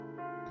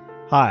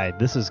Hi,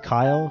 this is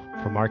Kyle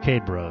from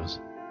Arcade Bros.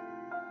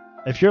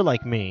 If you're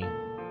like me,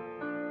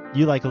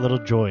 you like a little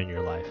joy in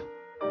your life.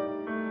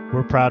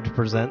 We're proud to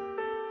present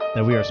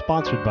that we are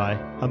sponsored by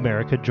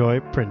America Joy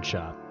Print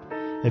Shop.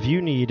 If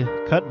you need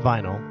cut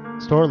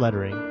vinyl, store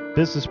lettering,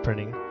 business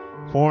printing,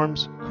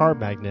 forms, card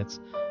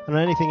magnets, and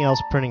anything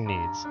else printing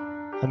needs,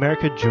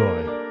 America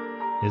Joy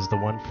is the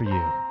one for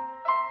you.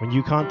 When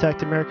you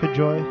contact America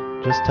Joy,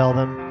 just tell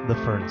them the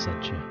Fern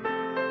sent you.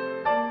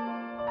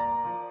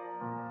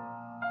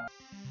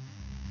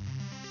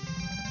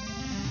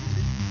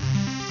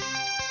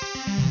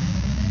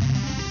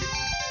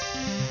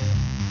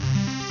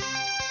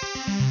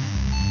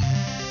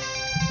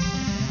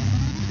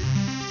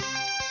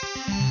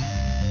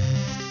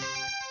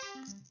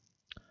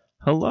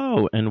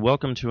 Hello, and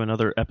welcome to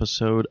another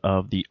episode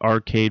of the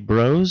Arcade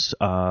Bros.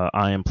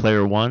 I am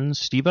Player 1,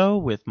 Steve-O,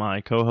 with my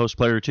co-host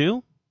Player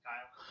 2.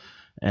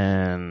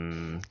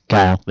 And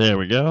Kyle. There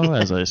we go,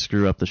 as I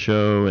screw up the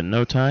show in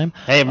no time.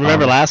 Hey,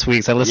 remember last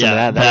week's? I listened to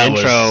that. That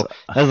intro,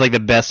 that was like the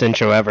best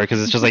intro ever, because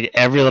it's just like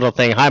every little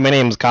thing. Hi, my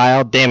name's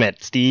Kyle. Damn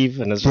it,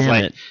 Steve. And it's just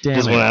went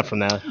out from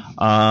that.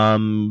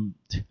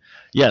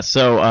 Yeah,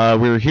 so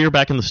we're here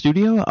back in the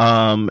studio.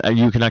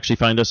 You can actually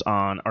find us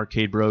on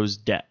Arcade Bros.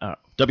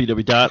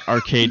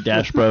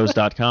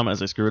 www.arcade-bros.com,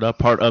 as I screw it up,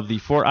 part of the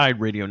Four-Eyed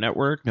Radio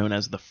Network, known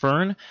as The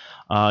Fern.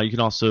 You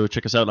can also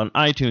check us out on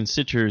iTunes,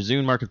 Stitcher,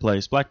 Zune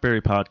Marketplace,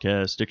 BlackBerry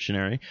Podcast,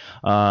 Dictionary,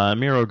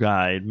 Miro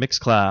Guide,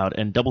 Mixcloud,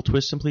 and Double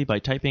Twist simply by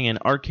typing in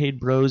Arcade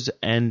Bros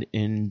and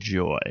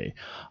enjoy.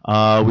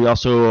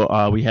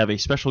 We have a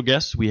special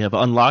guest. We have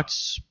unlocked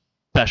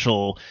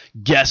special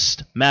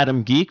guest,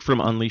 Madam Geek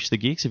from Unleash the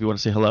Geeks, if you want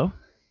to say hello.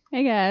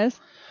 Hey, guys.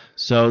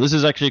 So this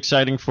is actually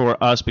exciting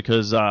for us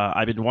because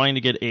I've been wanting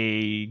to get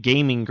a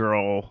gaming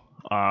girl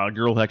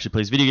who actually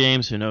plays video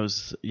games, who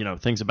knows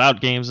things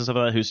about games and stuff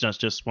like that, who's not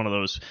just one of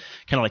those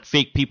kind of like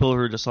fake people who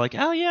are just like,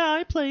 oh yeah,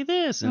 I play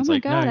this. And oh it's my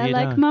like, god, no, I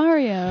like don't.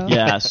 Mario.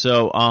 Yeah,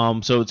 so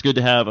it's good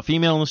to have a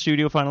female in the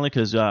studio finally,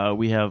 because Kyle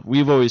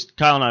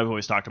and I have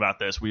always talked about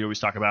this. We always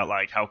talk about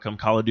like how come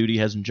Call of Duty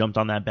hasn't jumped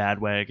on that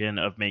bandwagon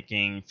of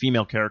making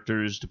female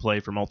characters to play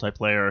for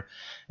multiplayer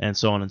and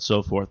so on and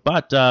so forth.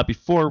 But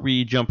before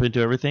we jump into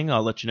everything,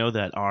 I'll let you know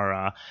that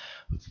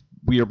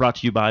we are brought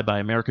to you by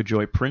America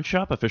Joy Print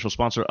Shop, official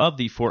sponsor of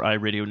the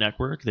 4i Radio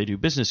Network. They do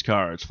business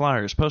cards,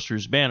 flyers,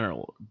 posters,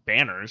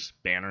 bananas,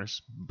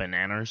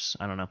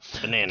 I don't know.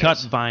 Bananas. Cut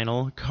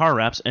vinyl, car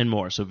wraps, and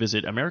more. So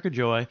visit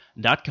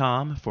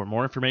americajoy.com for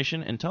more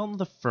information and tell them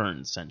the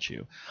Fern sent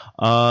you.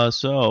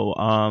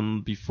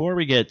 Before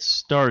we get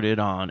started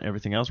on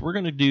everything else, we're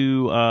going to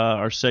do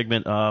our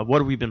segment, What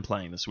Have We Been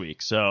Playing This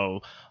Week? So,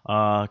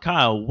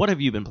 Kyle, what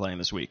have you been playing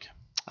this week?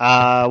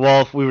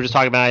 Well, we were just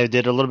talking about I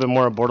did a little bit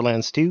more of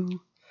Borderlands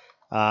 2.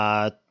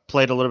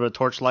 Played a little bit of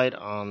Torchlight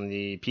on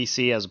the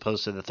PC as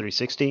opposed to the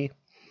 360.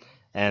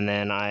 And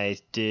then I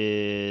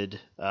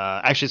did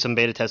actually some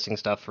beta testing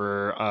stuff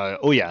for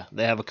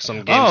they have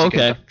some games you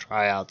can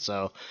try out.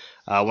 So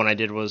one I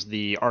did was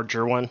the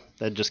Archer one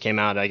that just came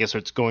out. I guess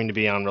it's going to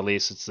be on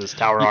release. It's this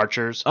Tower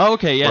Archers. Oh,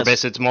 okay, yes. Where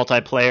basically it's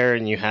multiplayer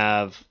and you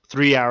have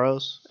 3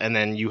 arrows, and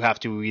then you have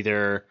to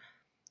either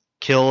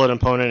kill an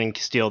opponent and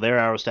steal their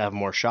arrows to have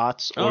more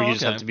shots, or you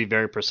just have to be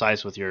very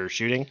precise with your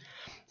shooting.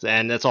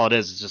 And that's all it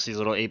is. It's just these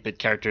little 8-bit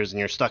characters, and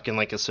you're stuck in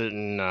like a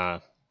certain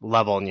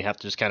level, and you have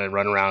to just kind of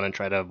run around and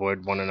try to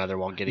avoid one another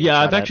while getting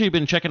shot I've actually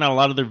been checking out a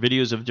lot of their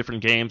videos of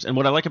different games, and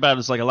what I like about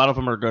it is like a lot of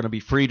them are going to be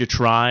free to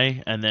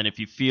try, and then if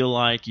you feel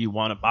like you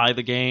want to buy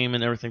the game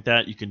and everything like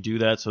that, you can do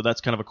that. So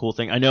that's kind of a cool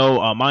thing. I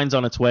know mine's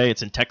on its way.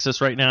 It's in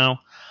Texas right now.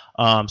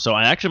 So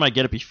I actually might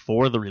get it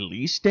before the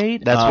release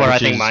date. That's where I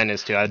think mine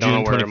is too. I don't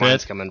know where 25th.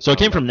 mine's coming from. So it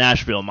came from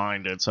Nashville,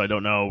 mine did, so I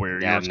don't know where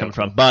yours coming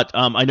from. But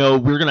I know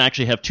we're going to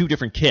actually have 2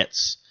 different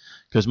kits,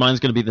 because mine's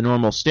going to be the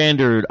normal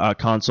standard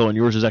console, and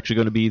yours is actually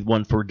going to be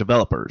one for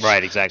developers.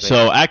 Right, exactly.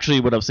 So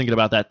actually, what I was thinking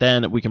about that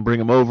then, we can bring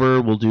them over.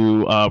 We'll do.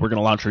 We're going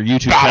to launch our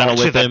YouTube channel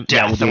with them.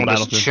 We'll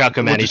just chuck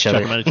them at each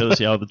other.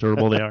 See how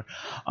durable they are.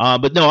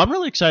 But no, I'm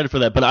really excited for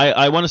that. But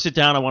I want to sit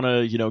down. I want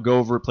to go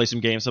over, play some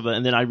games, stuff,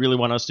 and then I really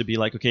want us to be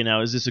like, okay,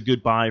 now is this a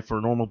good buy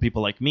for normal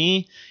people like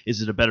me?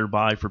 Is it a better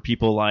buy for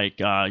people like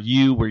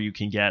you, where you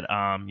can get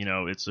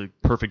it's a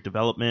perfect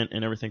development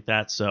and everything like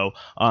that. So,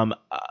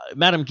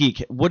 Madam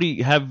Geek, what do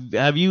you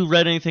have you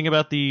read anything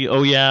about the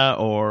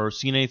or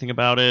seen anything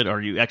about it?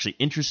 Are you actually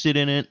interested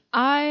in it?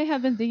 I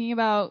have been thinking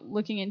about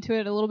looking into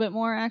it a little bit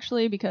more,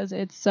 actually, because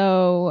it's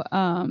so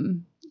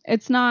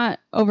it's not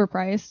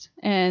overpriced,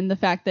 and the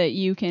fact that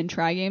you can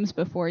try games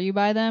before you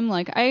buy them.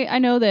 Like I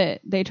know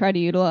that they try to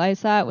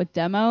utilize that with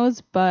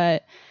demos,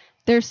 but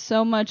there's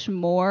so much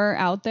more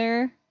out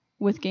there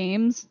with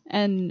games,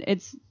 and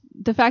it's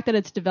the fact that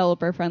it's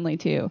developer friendly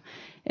too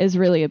is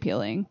really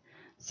appealing.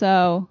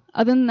 So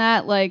other than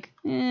that,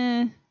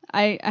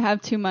 I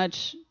have too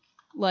much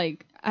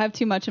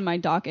in my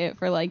docket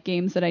for like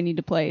games that I need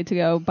to play to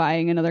go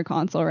buying another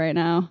console right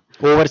now.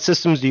 Well, what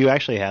systems do you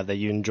actually have that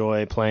you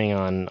enjoy playing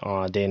on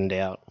day in and day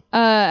out?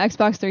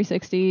 Xbox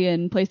 360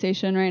 and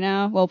PlayStation right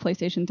now. Well,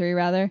 PlayStation 3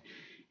 rather.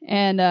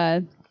 And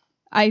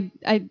I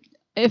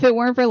if it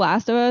weren't for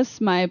Last of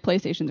Us, my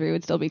PlayStation 3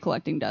 would still be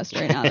collecting dust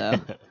right now,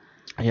 though.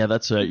 Yeah,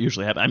 that's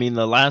usually happen. I mean,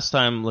 the last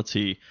time, let's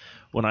see,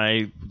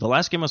 the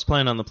last game I was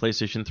playing on the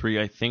PlayStation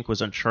 3, I think,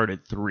 was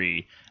Uncharted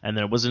 3, and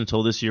then it wasn't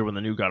until this year when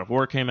the new God of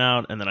War came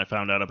out, and then I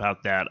found out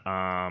about that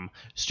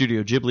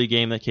Studio Ghibli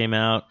game that came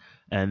out,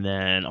 and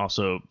then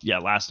also,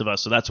 Last of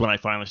Us. So that's when I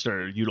finally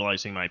started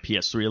utilizing my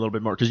PS3 a little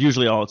bit more, because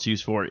usually all it's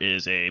used for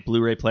is a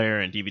Blu-ray player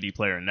and DVD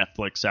player and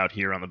Netflix out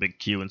here on the big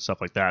queue and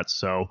stuff like that.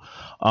 So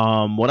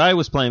what I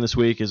was playing this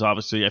week is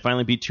obviously I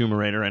finally beat Tomb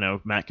Raider. I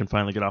know Matt can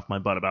finally get off my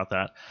butt about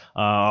that.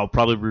 I'll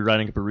probably be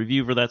writing up a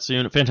review for that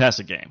soon.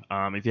 Fantastic game.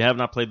 If you have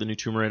not played the new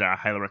Tomb Raider, I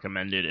highly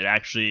recommend it.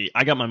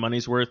 I got my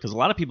money's worth, because a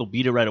lot of people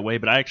beat it right away,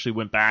 but I actually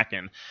went back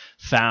and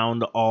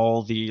found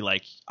all the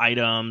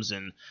items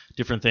and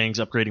different things,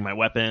 upgrading my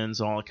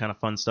weapons, all that kind of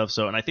fun stuff.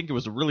 So, and I think it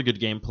was a really good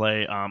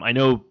gameplay. I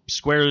know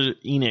Square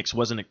Enix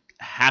wasn't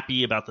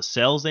happy about the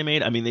sales they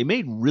made. I mean, they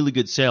made really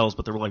good sales,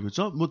 but they were like, it's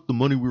not what the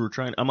money we were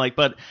trying. I'm like,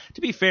 but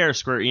to be fair,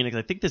 Square Enix,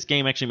 I think this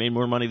game actually made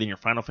more money than your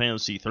Final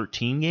Fantasy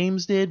 13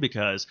 games did,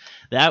 because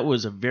that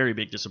was a very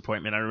big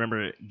disappointment. I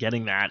remember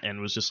getting that and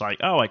was just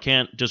like, oh, I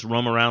can't just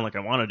roam around like I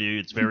want to do.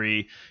 It's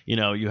very,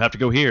 you have to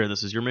go here.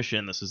 This is your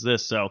mission. This is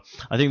this. So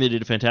I think they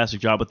did a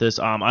fantastic job with this.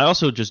 I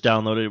also just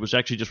downloaded, it was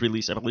actually just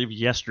released, I believe,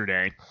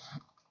 yesterday.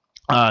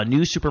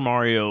 New Super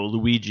Mario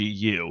Luigi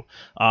U.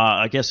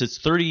 I guess it's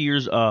 30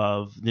 years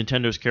of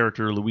Nintendo's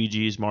character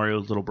Luigi's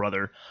Mario's little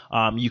brother.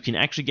 You can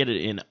actually get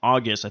it in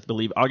August, I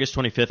believe, August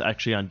 25th,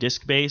 actually on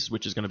disc base,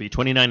 which is going to be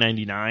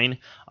 $29.99.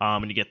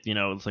 And you get,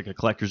 it's like a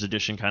collector's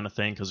edition kind of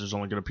thing, because there's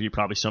only going to be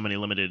probably so many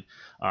limited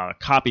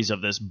copies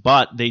of this.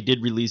 But they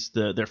did release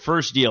their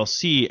first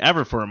DLC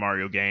ever for a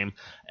Mario game,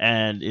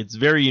 and it's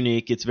very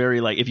unique. It's very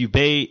if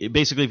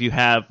you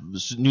have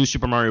New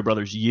Super Mario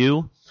Brothers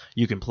U,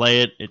 you can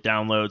play it. It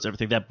downloads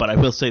everything but I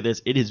will say this: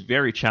 it is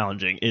very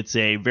challenging. It's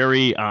a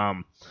very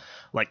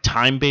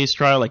time-based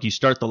trial. You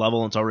start the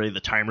level and it's already the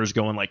timer's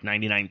going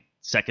 99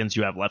 seconds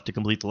you have left to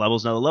complete the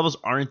levels. Now the levels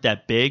aren't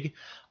that big,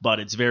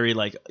 but it's very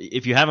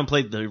if you haven't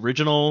played the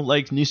original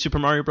New Super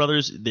Mario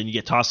Brothers, then you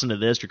get tossed into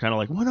this. You're kind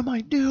of what am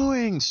I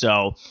doing?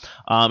 So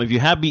if you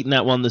have beaten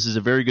that one, this is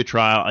a very good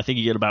trial. I think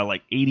you get about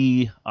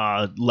 80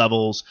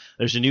 levels.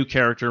 There's a new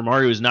character.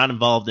 Mario is not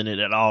involved in it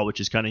at all, which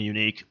is kind of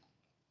unique.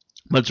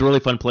 But it's a really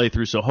fun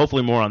playthrough, so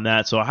hopefully more on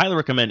that. So I highly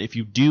recommend, if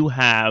you do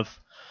have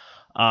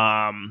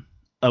a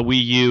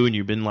Wii U and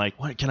you've been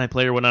what can I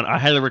play or whatnot, I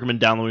highly recommend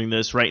downloading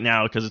this right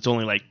now, because it's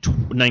only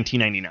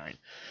 $19.99. And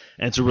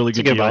it's a really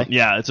good deal. Buy.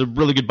 Yeah, it's a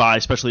really good buy,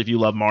 especially if you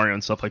love Mario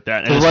and stuff like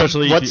that. And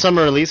what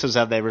summer releases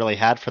have they really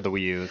had for the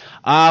Wii U?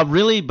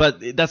 Really,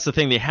 but that's the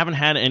thing. They haven't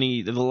had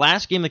any. The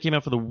last game that came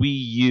out for the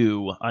Wii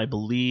U, I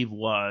believe,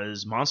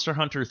 was Monster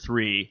Hunter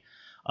 3.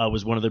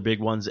 Was one of their big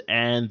ones,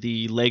 and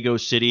the Lego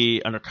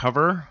City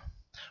Undercover,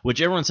 which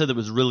everyone said that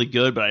was really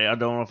good, but I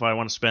don't know if I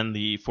want to spend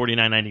the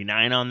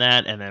 $49.99 on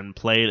that and then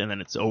play it and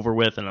then it's over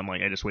with, and I'm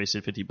I just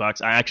wasted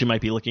 $50. I actually might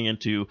be looking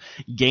into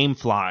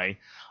GameFly,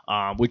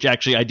 which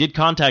actually I did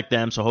contact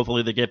them, so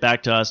hopefully they get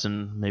back to us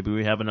and maybe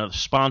we have another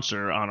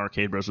sponsor on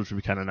Arcade Bros, which would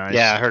be kind of nice.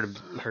 Yeah, I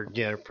heard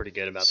they're pretty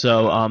good about that.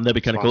 So that'd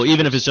be kind of cool,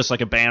 even if it's just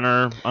a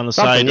banner on the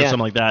side or something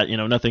like that,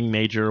 nothing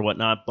major or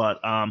whatnot, but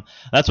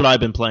that's what I've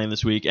been playing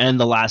this week, and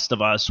The Last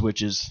of Us,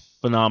 which is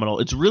phenomenal.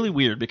 It's really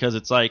weird because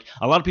it's a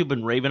lot of people have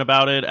been raving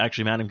about it.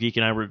 Actually, Madam Geek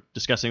and I were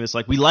discussing this.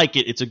 We like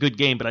it. It's a good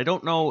game, but I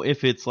don't know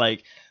if it's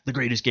the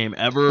greatest game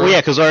ever. Well, yeah,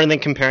 because aren't they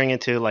comparing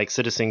it to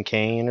Citizen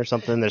Kane or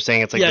something? They're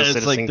saying it's the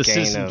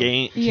Citizen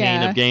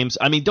Kane of games.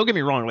 I mean, don't get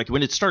me wrong.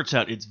 When it starts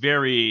out, it's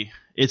very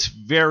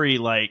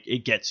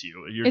it gets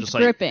you. It's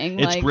gripping.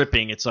 It's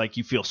gripping. It's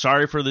you feel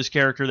sorry for this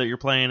character that you're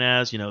playing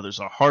as. There's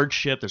a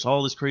hardship. There's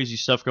all this crazy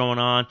stuff going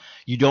on.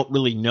 You don't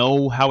really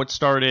know how it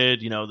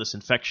started. This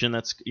infection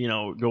that's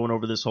going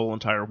over this whole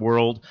entire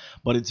world.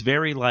 But it's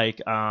very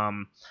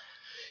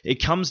it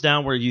comes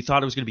down where you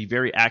thought it was going to be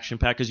very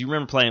action-packed, because you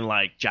remember playing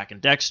Jack and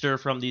Dexter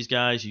from these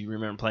guys. You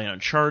remember playing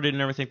Uncharted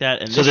and everything like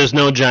that. And so there's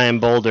no giant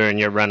boulder and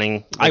you're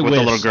running with a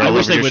little girl. I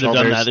wish they would have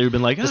done shoulders. that. They would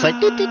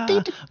have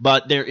been just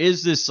But there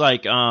is this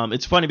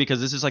it's funny because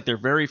this is their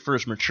very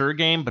first mature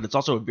game, but it's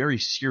also a very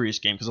serious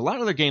game, because a lot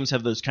of their games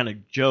have those kind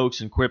of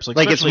jokes and quips.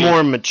 It's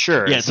more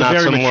mature. Yeah, it's not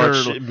very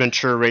so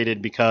mature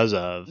rated because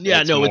of.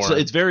 Yeah,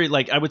 it's very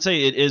I would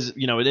say it is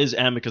it is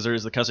M because there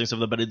is the cussing stuff,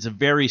 but it's a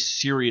very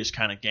serious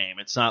kind of game.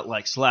 It's not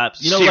slaps.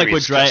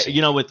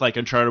 With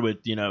Uncharted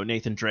with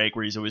Nathan Drake,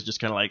 where he's always just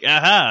kind of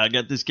aha, I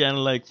got this kind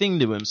of thing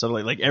to him. So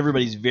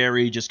everybody's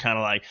very just kind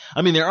of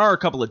I mean, there are a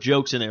couple of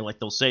jokes in there,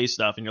 they'll say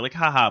stuff and you're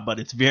haha, but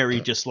it's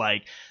very just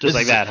that,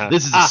 huh?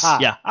 This is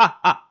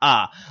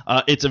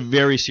it's a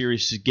very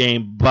serious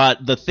game.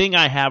 But the thing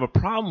I have a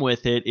problem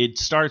with it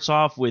starts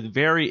off with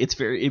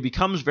it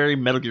becomes very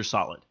Metal Gear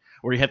Solid,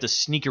 where you have to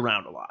sneak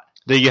around a lot.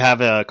 Do you have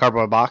a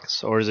cardboard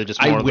box, or is it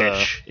just more I of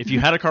wish if you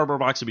had a cardboard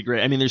box, it'd be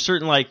great. I mean, there's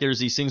certain there's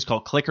these things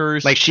called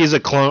clickers. like she's a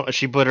clone?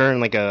 She put her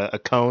in like a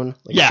cone,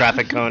 like Yeah. a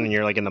traffic cone, and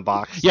you're like in the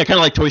box. Yeah, kind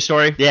of like Toy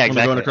Story. Yeah, when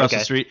they're going exactly. across the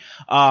Okay. street.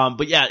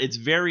 But yeah, it's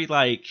very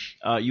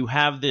you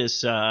have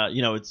this,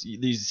 it's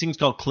these things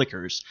called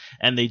clickers,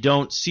 and they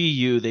don't see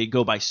you. They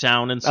go by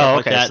sound and stuff Oh,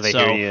 like okay. that. So they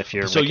hear you if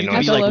you're so making you At could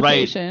noise. be the like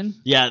location.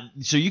 yeah,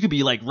 so you could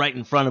be like right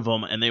in front of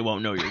them, and they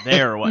won't know you're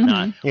there or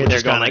whatnot. Yeah, Or they're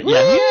just going kinda, like,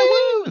 yeah,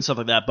 woo, and stuff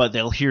like that. But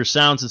they'll hear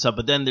sounds and stuff.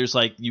 But then there's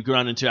you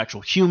run into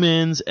actual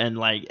humans, and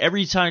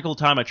every single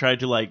time I tried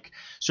to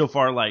so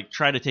far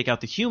try to take out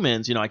the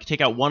humans, I can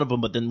take out one of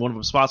them, but then one of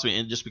them spots me,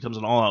 and it just becomes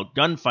an all-out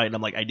gunfight. And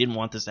I'm like, I didn't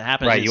want this to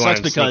happen. Right, And it you want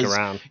sucks to sneak because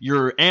around.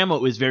 your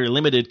ammo is very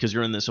limited because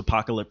you're in this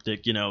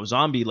apocalyptic,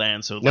 zombie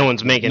land. So No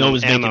one's making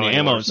making ammo ammo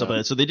anymore, and stuff so. like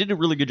that. So they did a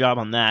really good job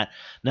on that.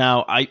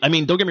 Now, I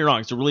mean, don't get me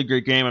wrong, it's a really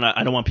great game, and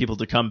I don't want people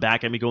to come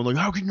back at me going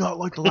how can you not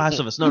like The Last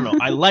of Us? No,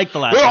 I like The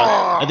Last of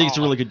Us. I think it's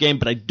a really good game,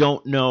 but I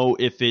don't know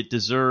if it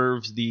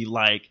deserves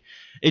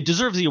it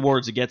deserves the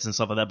awards it gets and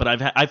stuff like that. But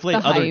I've played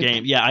The other hype.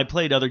 games. Yeah, I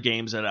played other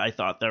games that I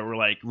thought that were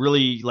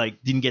really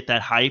didn't get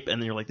that hype,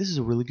 and then you're like, this is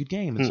a really good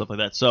game and stuff like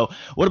that. So,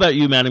 what about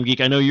you, Madam Geek?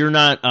 I know you're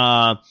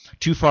not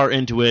too far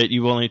into it.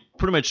 You've only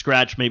pretty much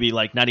scratched maybe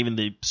not even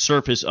the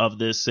surface of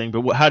this thing.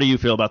 But how do you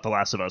feel about The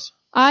Last of Us?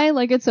 I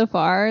like it so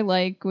far.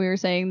 Like we were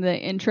saying, the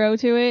intro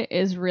to it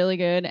is really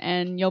good,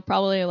 and you'll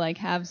probably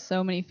have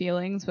so many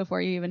feelings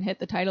before you even hit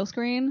the title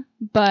screen.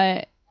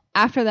 But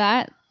after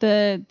that,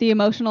 the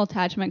emotional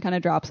attachment kind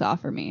of drops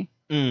off for me,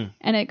 and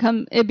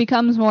it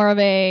becomes more of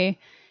a,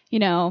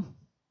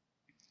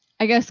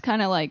 I guess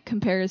kind of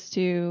compares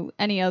to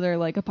any other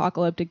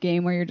apocalyptic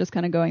game where you're just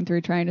kind of going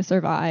through trying to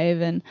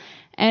survive, and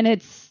I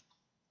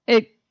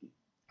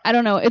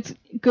don't know, it's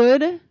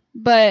good.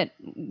 But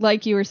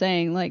like you were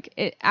saying,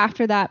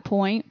 after that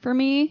point for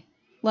me,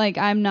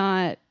 I'm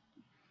not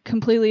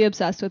completely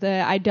obsessed with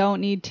it. I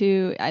don't need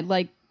to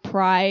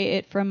pry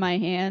it from my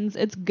hands.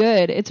 It's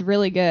good. It's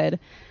really good.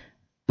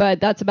 But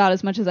that's about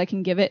as much as I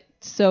can give it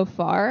so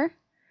far.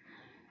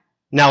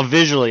 Now,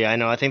 visually,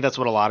 I think that's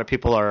what a lot of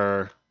people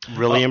are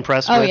really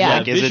impressed oh, with. yeah.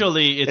 Like, is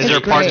Visually, is there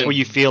it's parts great. where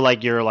you feel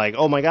like you're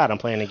oh my god, I'm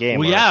playing a game?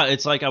 Well, or- yeah,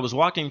 it's I was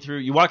walking through.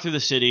 You walk through the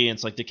city, and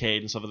it's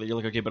decayed and stuff like that. You're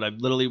like, okay, but I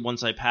literally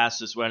once I passed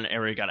this one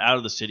area, got out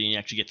of the city, and you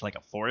actually get to a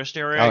forest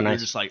area. Oh, and nice.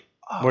 You're just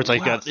oh, Where it's wow,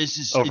 got this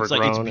is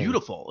overgrown it's and-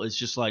 beautiful. It's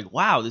just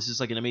wow, this is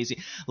an amazing.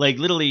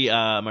 Literally,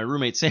 my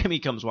roommate Sammy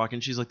comes walking.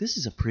 She's like, this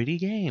is a pretty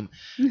game,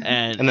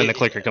 and And then the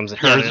clicker comes in.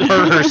 Yeah.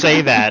 Her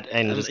say that,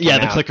 and just yeah,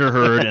 came the out. clicker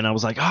heard, and I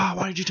was like,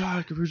 why did you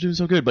talk? We're doing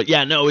so good. But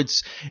yeah, no,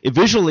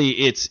 visually,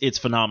 it's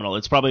phenomenal.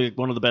 It's probably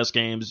one of the best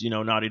games,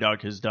 Naughty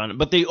Dog has done.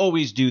 But they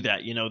always do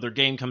that, their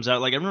game comes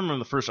out. I remember when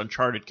the first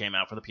Uncharted came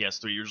out for the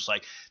PS3, you're just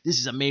like, this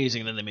is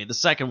amazing. And then they made the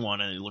second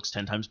one, and it looks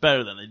 10 times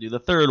better. Then they do the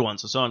third one,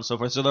 so on and so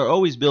forth. So they're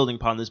always building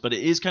upon this, but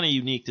it is kind of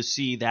unique to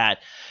see that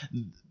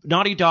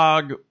Naughty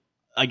Dog,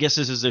 I guess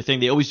this is their thing.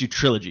 They always do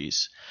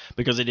trilogies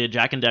because they did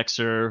Jack and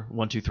Dexter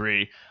 1, 2,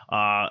 3.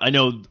 I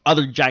know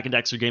other Jack and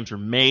Dexter games were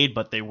made,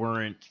 but they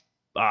weren't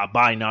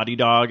by Naughty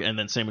Dog. And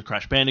then same with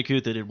Crash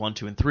Bandicoot. They did 1,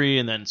 2, and 3,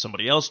 and then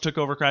somebody else took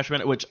over Crash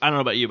Bandicoot, which I don't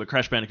know about you, but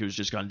Crash Bandicoot has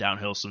just gone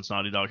downhill since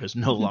Naughty Dog has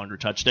no longer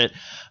touched it.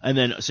 And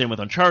then same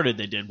with Uncharted.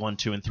 They did 1,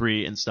 2, and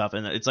 3 and stuff.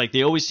 And it's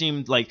they always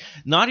seemed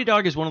Naughty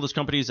Dog is one of those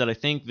companies that I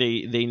think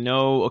they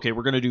know, okay,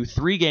 we're going to do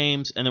 3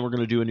 games, and then we're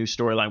going to do a new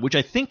storyline, which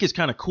I think is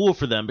kind of cool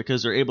for them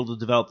because they're able to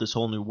develop this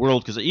whole new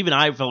world. Because even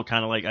I felt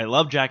kind of I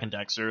love Jack and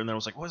Dexter, and then I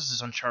was like, what is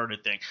this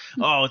Uncharted thing?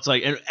 Oh, it's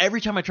and every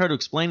time I try to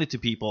explain it to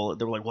people,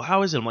 they were like, well,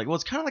 how is it? I'm like, well,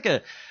 it's kind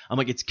of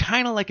it's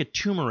kind of like a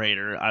Tomb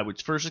Raider, I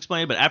would first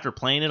explain it, but after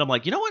playing it, I'm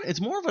like, you know what? It's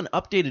more of an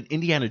updated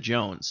Indiana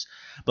Jones,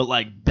 but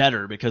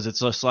better because it's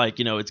just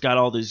it's got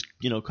all these,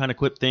 kind of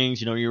quip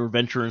things, your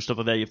adventure and stuff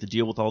like that. You have to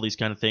deal with all these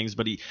kind of things,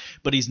 but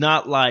he's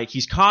not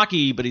he's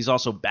cocky, but he's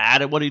also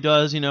bad at what he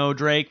does,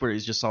 Drake, where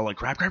he's just all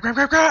crap,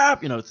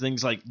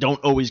 things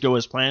don't always go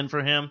as planned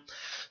for him.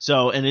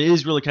 So, and it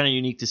is really kind of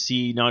unique to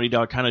see Naughty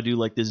Dog kind of do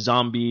this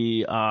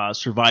zombie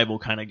survival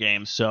kind of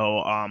game. So,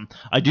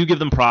 I do give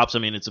them props. I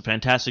mean, it's a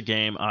fantastic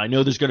game. I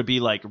know there's going to be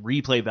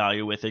replay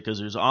value with it because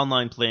there's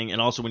online playing, and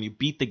also when you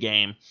beat the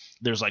game,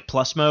 there's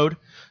plus mode.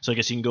 So I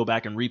guess you can go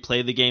back and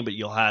replay the game, but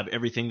you'll have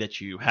everything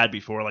that you had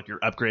before, your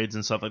upgrades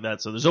and stuff like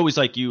that. So there's always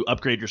you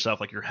upgrade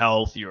yourself, your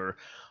health, your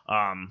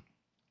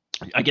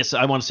I guess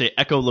I want to say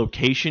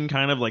echolocation,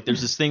 kind of there's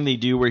this thing they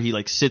do where he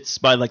sits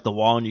by the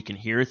wall and you can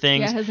hear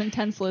things. Yeah, his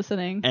intense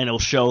listening. And it'll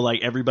show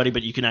everybody,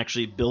 but you can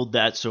actually build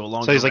that so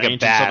along. So he's like a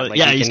bat.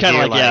 Yeah, he's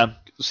kind of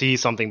see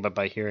something but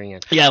by hearing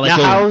it. Yeah, now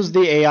how's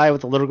the AI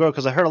with the little girl?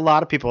 Because I heard a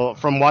lot of people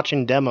from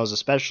watching demos,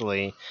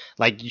 especially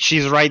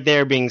she's right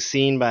there being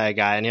seen by a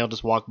guy, and he'll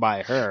just walk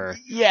by her.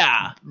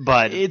 Yeah,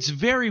 but it's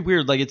very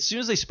weird. As soon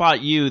as they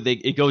spot you,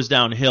 it goes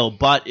downhill.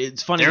 But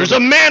it's funny. There's a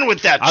man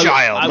with that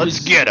child. Let's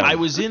get him. I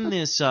was in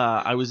this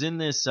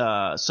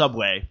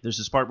subway. There's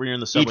this part where you're in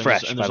the subway, Eat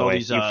Fresh, and by there's the all way.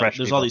 these Eat Fresh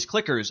there's people. all these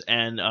clickers,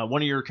 and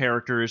one of your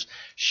characters,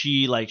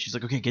 she's like,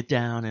 okay, get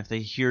down. If they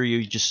hear you,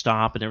 you just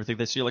stop and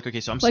everything. So you're like,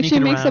 okay, so I'm She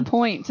sneaking makes around. a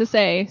point point to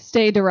say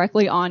stay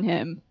directly on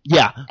him,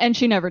 Yeah. and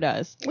she never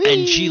does.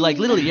 And she like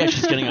literally,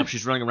 she's getting up,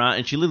 she's running around,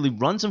 and she literally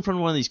runs in front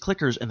of one of these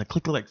clickers, and the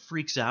clicker like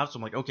freaks out. So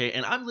I'm like, okay,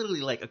 and I'm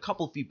literally like a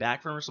couple feet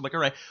back from her. So I'm like, all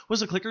right, what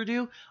does the clicker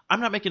do? I'm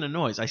not making a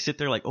noise. I sit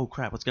there like, oh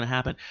crap, what's gonna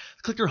happen?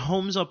 The clicker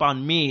homes up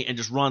on me and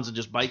just runs and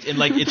just bites, and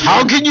like it's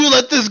How can you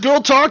let this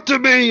girl talk to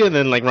me? And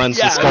then like runs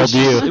to scold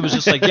you. It was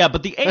just like, yeah,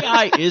 but the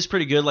AI is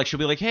pretty good. Like she'll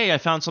be like, hey, I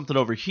found something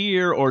over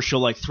here, or she'll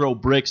like throw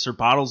bricks or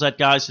bottles at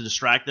guys to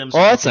distract them. So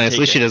Oh, that's they can nice. At take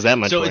least she it. does that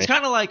much. So for it's you.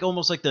 kind of like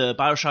almost like the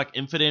BioShock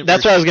Infinite.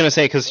 That's where what I was gonna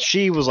say because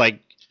she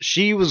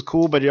was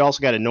cool, but it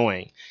also got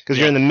annoying because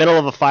you're in the middle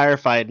of a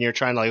firefight and you're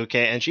trying to like,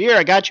 okay, and here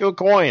I got you a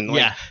coin.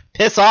 Like, Yeah.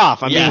 piss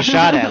off! I'm Yeah. being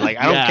shot at. Like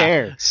I don't Yeah.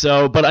 care.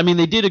 So, but I mean,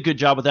 they did a good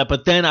job with that.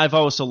 But then I've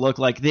also looked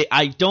like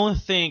I don't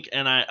think,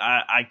 and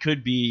I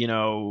could be,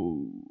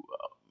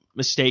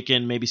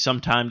 mistaken maybe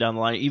sometime down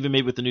the line, even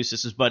maybe with the new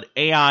systems, but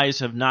AIs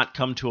have not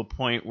come to a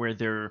point where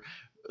they're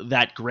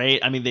that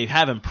great. I mean, they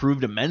have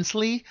improved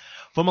immensely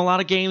from a lot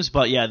of games,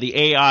 but yeah, the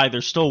AI,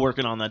 they're still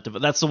working on that.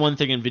 That's the one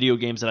thing in video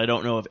games that I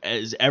don't know if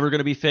is ever going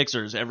to be fixed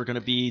or is ever going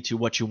to be to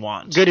what you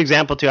want. Good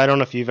example too. I don't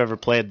know if you've ever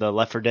played the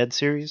Left 4 Dead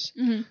series.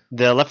 Mhm.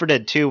 The Left 4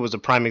 Dead 2 was a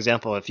prime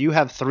example. If you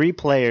have 3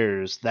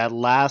 players, that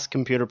last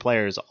computer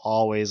player is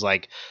always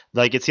like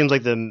it seems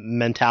like the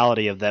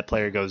mentality of that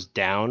player goes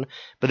down.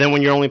 But then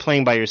when you're only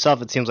playing by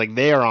yourself, it seems like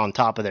they are on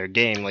top of their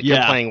game. Like you're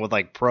Yeah. playing with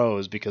like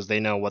pros because they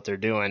know what they're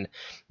doing.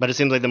 But it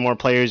seems like the more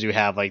players you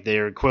have, like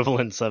their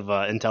equivalence of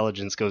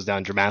intelligence goes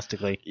down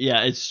dramatically.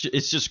 Yeah, it's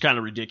just kind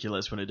of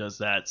ridiculous when it does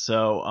that.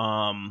 So,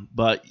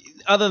 but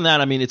other than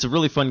that, I mean, it's a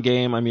really fun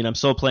game. I mean, I'm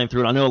still playing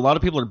through it. I know a lot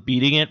of people are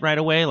beating it right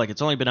away. Like,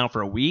 it's only been out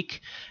for a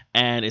week,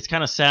 and it's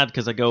kind of sad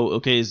because I go,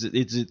 okay, is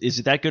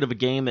it that good of a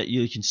game that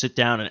you can sit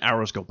down and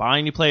hours go by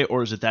and you play it,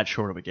 or is it that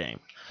short of a game?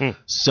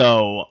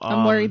 So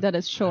I'm worried that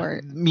it's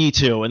short. Me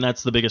too, and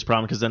that's the biggest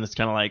problem because then it's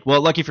kind of like,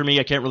 well, lucky for me,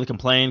 I can't really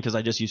complain because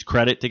I just use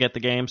credit to get the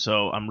game,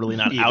 so I'm really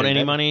not out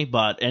any money.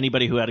 But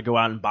anybody who had to go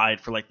out and buy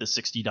it for like the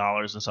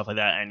 $60 and stuff like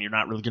that, and you're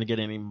not really going to get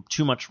any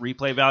too much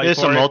replay value. There's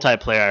for some it.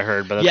 multiplayer I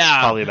heard, but that's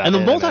probably about and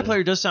the it.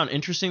 multiplayer does sound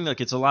interesting.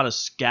 Like it's a lot of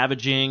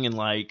scavenging and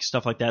like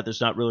stuff like that.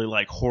 There's not really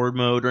like horde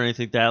mode or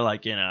anything like that,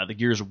 like in the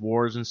Gears of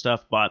Wars and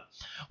stuff. But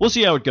we'll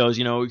see how it goes.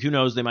 Who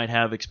knows? They might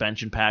have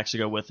expansion packs to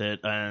go with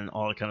it and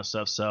all that kind of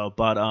stuff. So,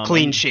 but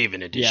clean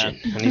shaven edition,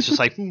 and he's just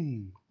like.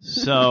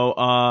 So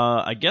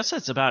I guess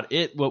that's about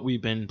it what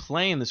we've been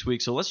playing this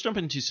week. So let's jump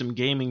into some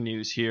gaming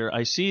news here.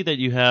 I see that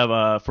you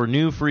have for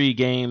new free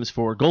games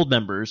for gold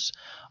members,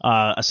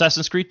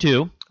 Assassin's Creed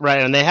 2.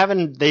 Right, and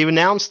they've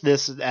announced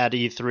this at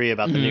E3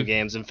 about the new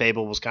games, and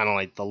Fable was kind of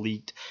like the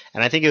leaked.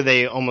 And I think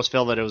they almost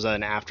felt that it was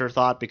an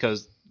afterthought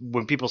because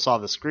when people saw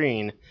the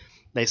screen,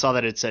 they saw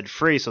that it said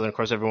free, so then of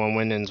course everyone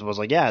went and was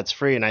like, yeah, it's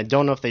free. And I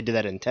don't know if they did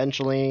that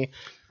intentionally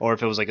or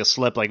if it was like a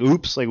slip, like,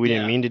 oops, like we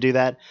didn't mean to do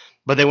that.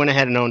 But they went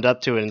ahead and owned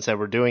up to it and said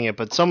we're doing it.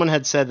 But someone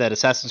had said that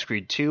Assassin's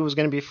Creed 2 was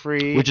going to be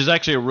free. Which is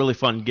actually a really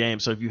fun game.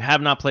 So if you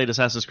have not played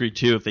Assassin's Creed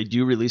 2, if they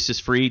do release this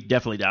free,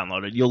 definitely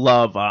download it. You'll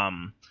love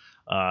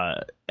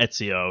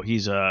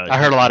Ezio. I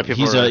heard a lot of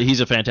people. He's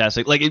a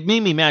fantastic. Like it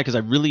made me mad because I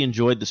really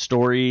enjoyed the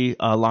story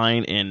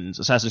line in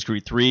Assassin's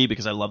Creed 3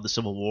 because I love the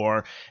Civil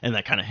War and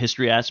that kind of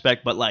history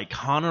aspect. But like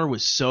Connor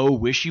was so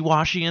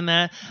wishy-washy in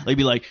that.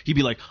 Like he'd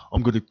be like,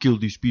 I'm gonna kill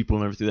these people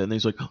and everything. And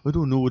he's like, I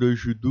don't know what I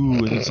should do.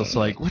 And it's just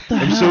like, what the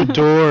hell? I'm so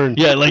torn.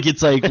 Yeah, like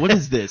it's like, what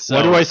is this?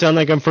 Why do I sound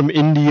like I'm from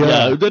India?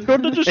 Yeah, I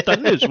don't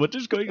understand this. What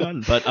is going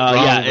on? But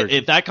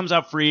if that comes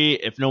out free,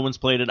 if no one's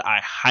played it,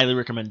 I highly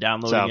recommend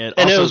downloading it.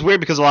 And Also, it was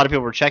weird because a lot of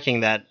people were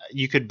checking that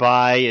you could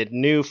buy it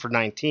new for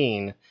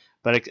 $19,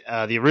 but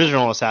the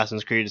original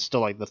Assassin's Creed is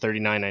still like the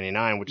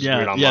 $39.99, which is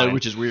weird online. Yeah,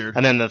 which is weird.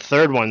 And then the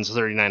third one's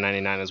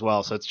 $39.99 as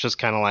well, so it's just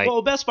kind of like...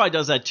 Well, Best Buy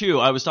does that too.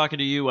 I was talking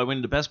to you. I went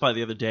into Best Buy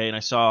the other day and I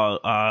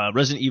saw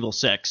Resident Evil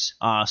 6.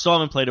 Still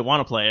haven't played it,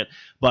 want to play it,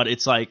 but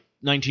it's like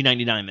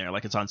 $19.99 there,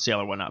 like it's on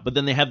sale or whatnot. But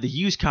then they have the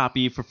used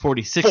copy for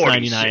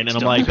 $46.99, and I'm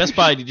like, Best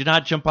Buy, did you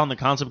not jump on the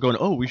concept going,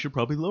 oh, we should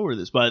probably lower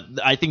this? But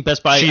I think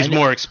Best Buy... She's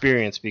more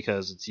experienced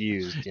because it's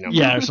used,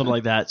 Yeah, or something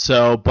like that.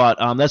 So, but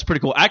that's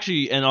pretty cool.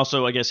 Actually, and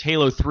also, I guess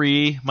Halo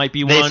 3 might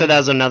be one. They said that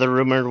was another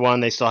rumored one.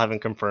 They still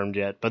haven't confirmed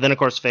yet. But then, of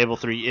course, Fable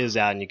 3 is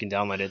out, and you can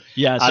download it.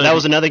 Yeah, so that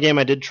was another game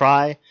I did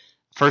try.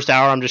 First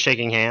hour, I'm just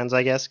shaking hands,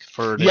 I guess,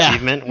 for the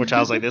achievement, which I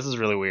was like, this is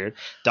really weird.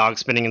 Dog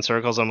spinning in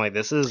circles. I'm like,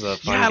 this is a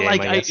fun game, I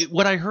guess.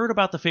 What I heard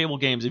about the Fable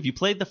games, if you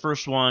played the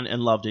first one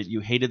and loved it,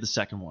 you hated the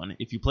second one.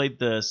 If you played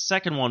the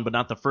second one but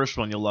not the first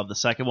one, you'll love the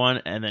second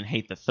one and then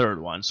hate the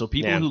third one. So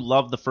people who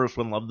love the first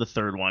one love the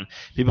third one.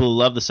 People who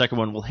love the second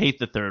one will hate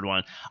the third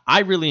one.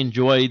 I really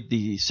enjoyed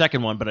the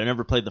second one, but I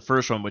never played the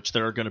first one, which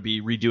they're going to be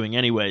redoing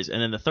anyways.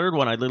 And then the third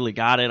one, I literally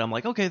got it. I'm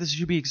like, okay, this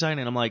should be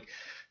exciting. I'm like,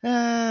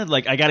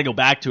 like I got to go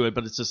back to it,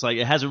 but it's just like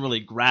it hasn't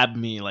really grabbed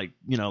me. Like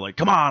like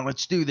come on,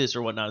 let's do this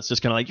or whatnot. It's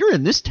just kind of like you're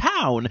in this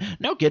town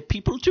now, get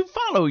people to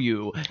follow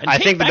you. And I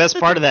think the best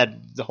part of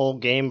the whole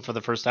game for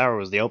the first hour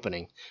was the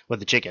opening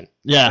with the chicken.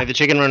 Yeah, like the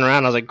chicken running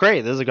around. I was like,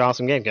 great, this is an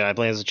awesome game. Can I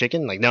play as a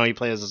chicken? Like, no, you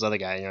play as this other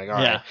guy. And you're like,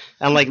 all right.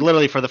 And like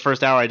literally for the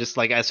first hour, I just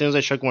like as soon as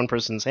I shook one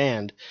person's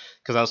hand,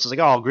 because I was just like,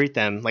 oh, I'll greet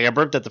them. Like I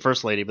burped at the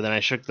first lady, but then I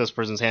shook this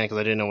person's hand because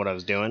I didn't know what I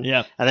was doing.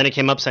 Yeah. And then it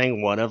came up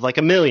saying one of like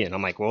a million.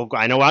 I'm like, well,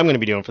 I know what I'm going to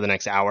be doing for the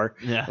next hour.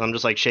 Yeah. And I'm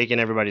just like shaking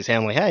everybody's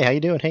hand, like, hey, how you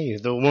doing? Hey,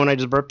 the one I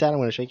just burped at, I'm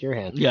going to shake your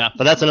hand. Yeah.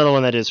 But that's another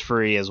one that is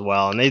free as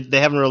well, and they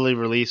haven't really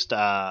released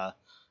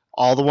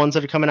all the ones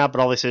that are coming out,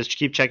 but all they say is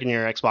keep checking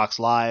your Xbox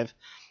Live.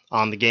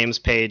 On the games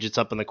page, it's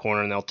up in the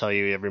corner, and they'll tell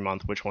you every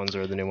month which ones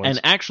are the new ones.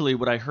 And actually,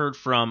 what I heard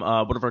from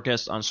one of our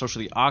guests on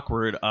Socially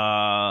Awkward,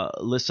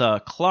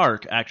 Lissa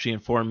Clark, actually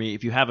informed me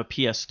if you have a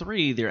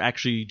PS3, they're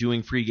actually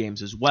doing free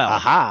games as well.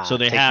 Aha, so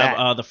they take have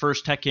that. The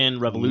first Tekken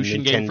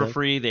Revolution game for Nintendo.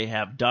 free. They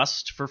have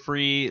Dust for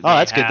free. Oh,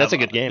 that's good. That's a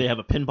good game. They have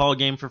a pinball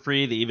game for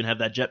free. They even have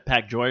that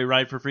Jetpack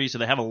Joyride for free. So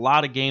they have a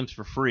lot of games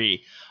for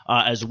free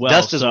as well.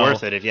 Dust is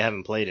worth it if you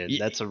haven't played it.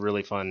 That's a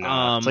really fun.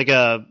 It's like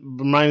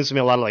reminds me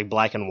a lot of like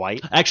Black and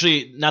White.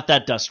 Actually, not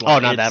that Dust one. Oh,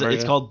 not that version?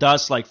 It's called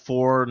Dust like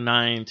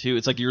 492.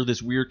 It's like you're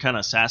this weird kind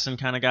of assassin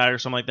kind of guy or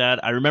something like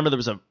that. I remember there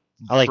was a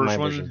I like first my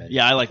one. version better.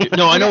 Yeah, I like it.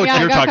 No, I know what yeah,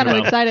 you're I got talking kind of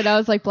about. excited. I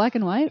was like, black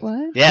and white?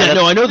 What? Yeah,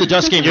 no, I know the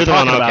Dust game you're the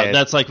one, talking about. okay.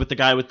 That's like with the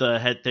guy with the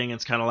head thing.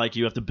 It's kind of like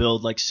you have to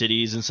build like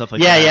cities and stuff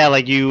like Yeah, that. yeah,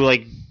 like you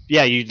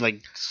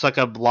suck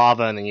up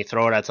lava and then you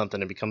throw it at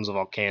something, it becomes a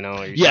volcano.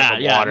 Or you Yeah, suck up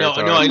yeah. water, No,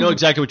 throw no, it- I know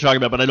exactly what you're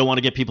talking about, but I don't want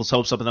to get people's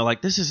hopes up, and they're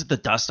like, "This isn't the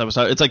Dust I was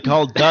talking." It's like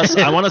called Dust.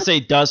 I want to say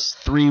Dust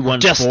 314.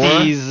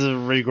 Dusty's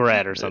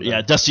regret or something.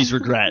 Yeah, Dusty's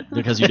Regret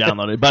because you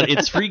downloaded it. But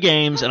it's free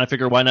games, and I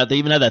figure why not? They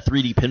even have that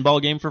 3D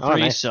pinball game for free, Oh,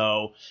 nice.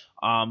 so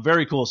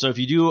very cool. So if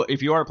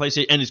you are a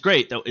PlayStation, and it's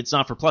great though, it's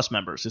not for Plus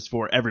members; it's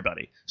for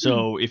everybody.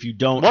 So if you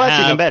don't, Well, have,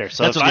 that's even better.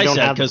 So that's if what you I don't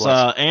said have the because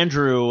Plus.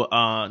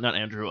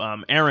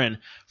 Aaron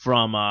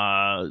from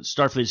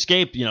Starfleet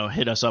Escape,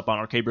 hit us up on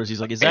Arcade Bros.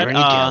 He's like, "Is that Aaron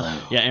Gallo.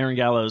 Yeah, Aaron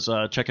Gallows.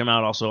 Check him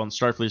out also on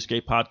Starfleet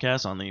Escape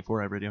podcast on the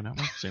 4i Radio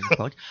Network. Same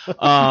plug.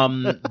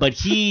 But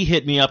he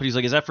hit me up and he's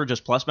like, "Is that for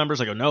just Plus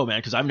members?" I go, "No, man,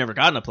 because I've never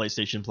gotten a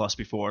PlayStation Plus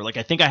before. Like,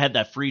 I think I had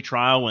that free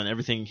trial when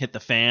everything hit the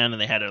fan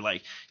and they had to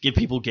like give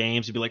people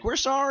games and be like, 'We're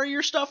sorry,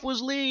 your stuff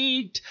was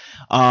leaked.'"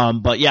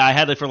 But yeah, I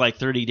had it for like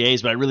 30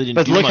 days, but I really didn't.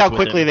 But do look much how with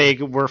quickly it.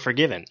 they were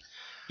forgiven.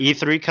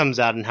 E3 comes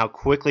out and how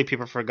quickly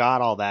people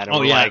forgot all that. And Oh,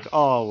 we're yeah. like,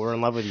 oh, we're in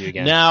love with you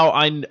again. Now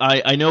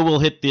I know we'll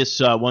hit this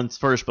once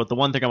first, but the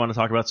one thing I want to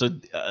talk about. So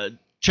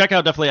check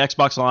out definitely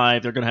Xbox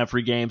Live. They're going to have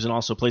free games and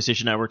also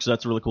PlayStation Network, so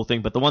that's a really cool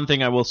thing. But the one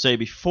thing I will say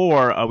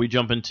before we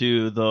jump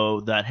into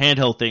that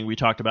handheld thing we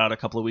talked about a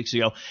couple of weeks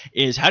ago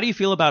is how do you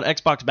feel about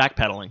Xbox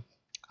backpedaling?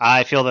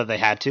 I feel that they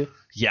had to.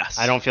 Yes.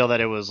 I don't feel that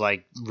it was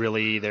like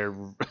really their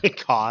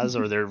cause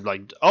or they're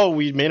like, oh,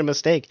 we made a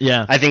mistake.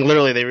 Yeah. I think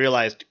literally they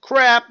realized,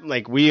 crap,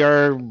 like we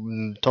are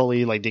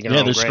totally like digging our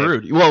Yeah, own they're grave.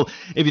 screwed. Well,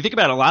 if you think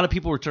about it, a lot of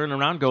people were turning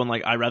around going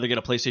like, I'd rather get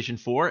a PlayStation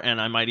 4,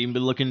 and I might even be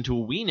looking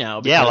to a Wii now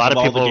because Yeah, a lot of of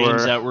all people the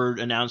games were- that were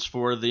announced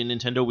for the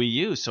Nintendo Wii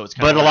U. So it's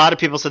kind But of a lot of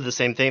people said the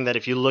same thing, that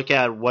if you look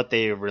at what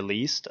they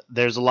released,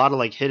 there's a lot of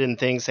like hidden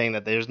things saying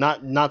that there's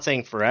not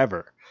saying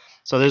forever.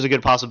 So there's a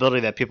good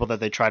possibility that people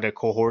that they try to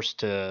coerce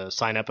to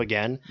sign up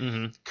again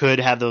could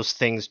have those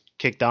things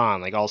kicked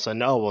on. Like all of a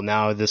sudden, oh, well,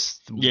 now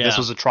this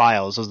was a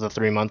trial. This was the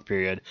 3-month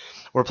period.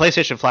 Where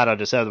PlayStation flat out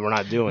just said we're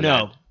not doing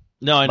that.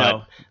 No, I But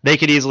know. they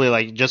could easily,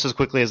 like, just as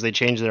quickly as they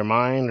change their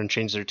mind and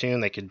change their tune,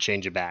 they could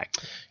change it back.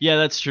 Yeah,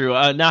 that's true.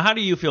 Now, how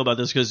do you feel about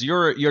this? Because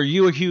you're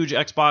a huge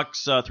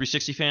Xbox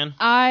 360 fan?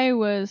 I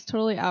was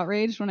totally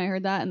outraged when I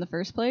heard that in the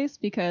first place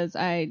because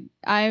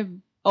I've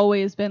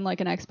always been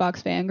like an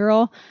Xbox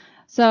fangirl.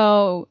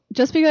 So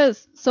just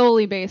because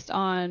solely based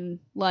on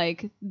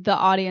like the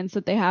audience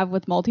that they have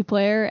with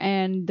multiplayer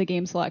and the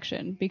game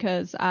selection,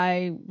 because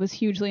I was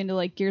hugely into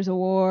like Gears of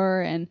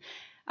War and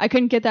I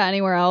couldn't get that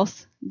anywhere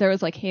else. There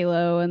was like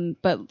Halo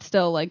but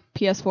still like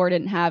PS4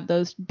 didn't have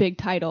those big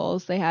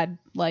titles. They had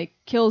like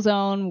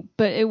Killzone,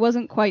 but it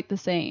wasn't quite the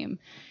same.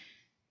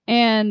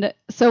 And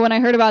so when I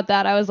heard about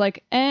that, I was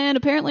like, and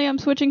apparently I'm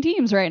switching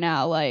teams right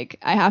now. Like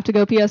I have to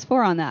go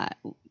PS4 on that.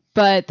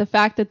 But the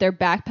fact that they're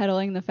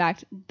backpedaling, the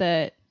fact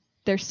that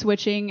they're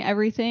switching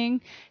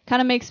everything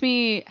kind of makes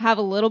me have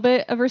a little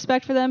bit of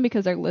respect for them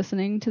because they're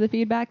listening to the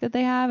feedback that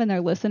they have and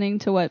they're listening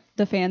to what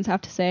the fans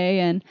have to say.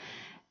 And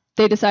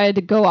they decided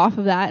to go off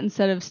of that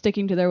instead of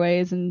sticking to their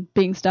ways and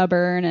being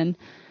stubborn. And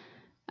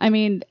I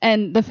mean,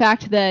 and the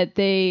fact that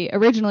they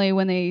originally,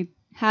 when they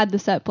had the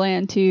set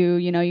plan to,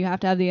 you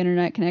have to have the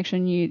internet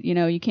connection,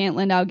 you can't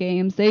lend out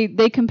games. They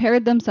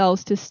compared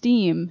themselves to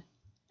Steam.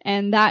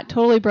 And that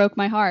totally broke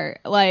my heart.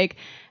 Like,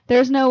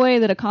 there's no way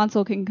that a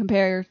console can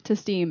compare to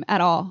Steam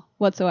at all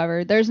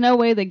whatsoever. There's no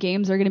way that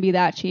games are going to be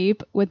that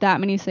cheap with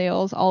that many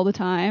sales all the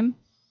time.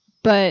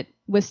 But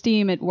with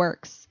Steam, it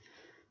works.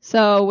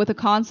 So with a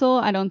console,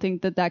 I don't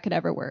think that could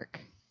ever work.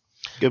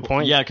 Good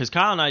point. Yeah, because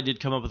Kyle and I did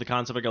come up with the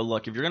concept. I go,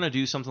 look, if you're going to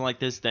do something like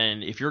this,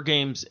 then if your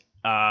game's,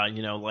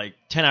 like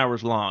 10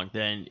 hours long,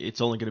 then it's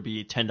only going to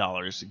be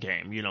 $10 a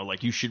game.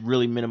 Like you should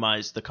really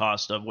minimize the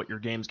cost of what your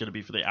game's going to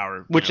be for the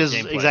hour. Which is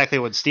gameplay. exactly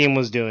what Steam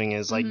was doing,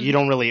 is like you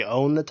don't really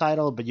own the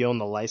title, but you own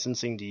the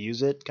licensing to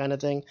use it kind of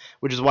thing,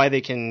 which is why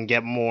they can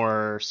get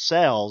more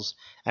sales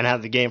and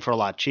have the game for a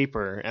lot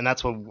cheaper. And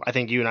that's what I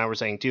think you and I were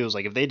saying too, is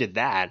like if they did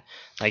that,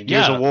 like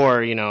Gears of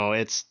War,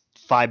 it's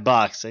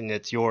 $5 and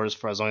it's yours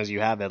for as long as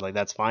you have it, like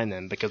that's fine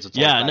then because it's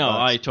Yeah, only no, $5.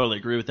 I totally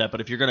agree with that. But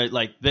if you're gonna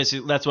like this,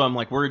 that's what I'm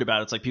like worried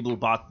about. It's like people who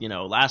bought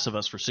Last of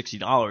Us for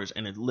 $60,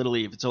 and it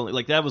literally, if it's only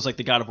like that was like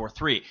the God of War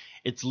 3.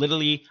 It's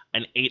literally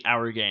an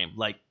 8-hour game.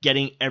 Like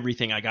getting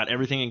everything, I got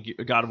everything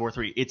in God of War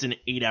 3. It's an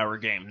 8-hour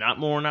game, not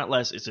more, not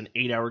less. It's an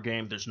 8-hour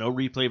game. There's no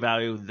replay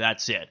value.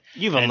 That's it.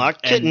 You've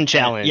unlocked Kitten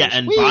Challenge.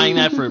 And Whee! buying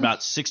that for about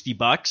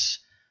 $60.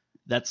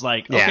 That's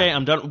like, okay,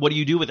 I'm done. What do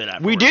you do with it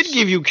afterwards? We did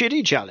give you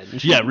Kitty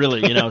Challenge. Yeah,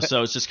 really,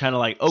 so it's just kind of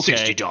like, okay.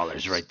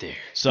 $60 right there.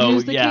 So,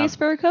 Use the case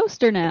for a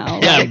coaster now.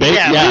 Yeah,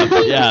 yeah,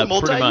 pretty much.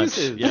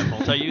 Multi-uses. Yeah,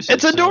 multi-uses.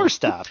 It's a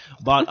doorstop.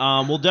 But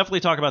we'll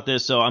definitely talk about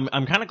this. So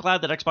I'm kind of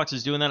glad that Xbox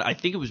is doing that. I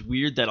think it was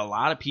weird that a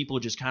lot of people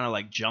just kind of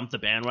like jumped the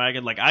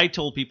bandwagon. Like I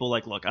told people,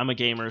 like, look, I'm a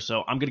gamer,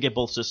 so I'm gonna get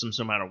both systems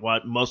no matter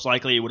what. Most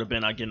likely, it would have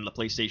been getting the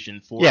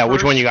PlayStation 4. Yeah, first.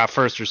 which one you got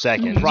first or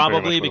second?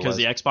 Probably because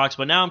the Xbox.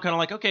 But now I'm kind of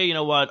like, okay, you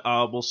know what?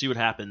 We'll see what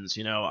happens.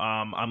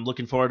 I'm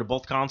looking forward to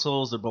both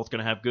consoles. They're both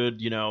gonna have good,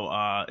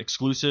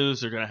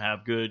 exclusives. They're gonna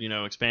have good,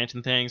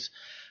 expansion things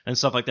and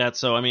stuff like that.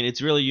 So I mean,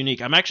 it's really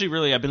unique. I've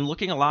been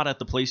looking a lot at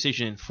the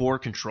PlayStation 4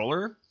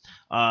 controller.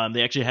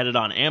 They actually had it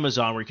on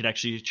Amazon where you could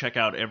actually check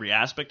out every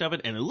aspect of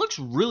it, and it looks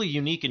really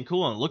unique and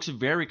cool, and it looks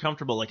very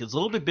comfortable. Like it's a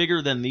little bit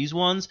bigger than these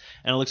ones,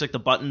 and it looks like the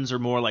buttons are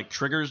more like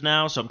triggers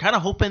now. So I'm kind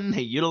of hoping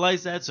they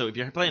utilize that. So if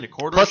you're playing a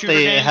corridor shooter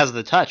game, it has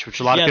the touch,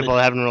 which a lot of people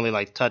haven't really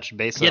like touched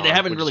base on. Yeah, they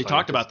haven't really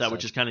talked about that,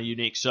 which is kind of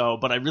unique. So,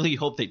 but I really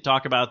hope they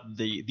talk about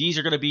these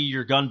are going to be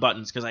your gun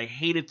buttons, because I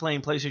hated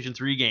playing PlayStation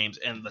 3 games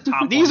and the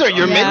top. These are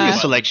your menu Yeah.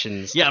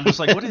 selections. Yeah, I'm just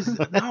like, what is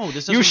this? No,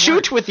 this doesn't You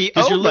shoot work. with the O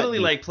Because you're literally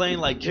button. like playing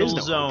like There's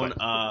no O Killzone,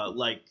 button.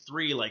 like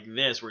 3, like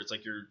this, where it's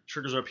like your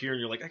triggers are up here and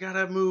you're like, I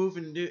gotta move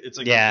and do. It's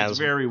like, Yeah, it's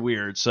very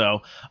weird.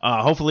 So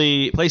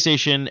hopefully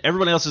PlayStation,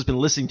 everybody else has been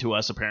listening to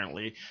us.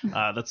 Apparently,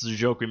 that's the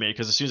joke we made,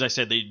 because as soon as I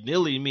said they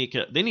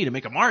need to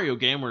make a Mario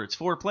game where it's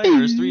 4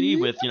 players, 3D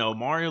with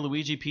Mario,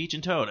 Luigi, Peach,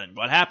 and Toad, and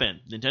what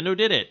happened? Nintendo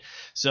did it.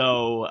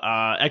 So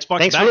Xbox.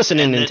 Thanks for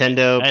listening,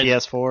 Nintendo, and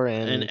PS4,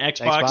 and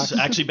Xbox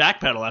actually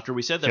backpedal after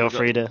we said that. Feel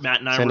free to Matt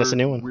and I send us a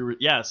new one.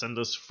 Send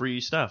us free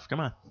stuff. Come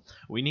on,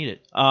 we need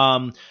it.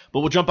 But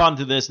we'll jump on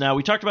to this now.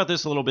 We talked about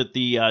this a little bit.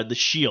 The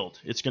Shield.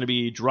 It's going to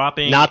be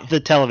dropping. Not the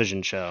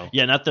television show.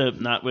 Yeah,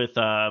 not with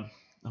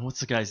what's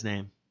the guy's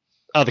name?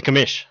 Oh, the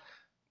commish.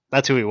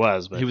 That's who he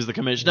was. But He was the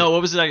commissioner. No,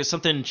 what was it?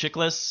 Something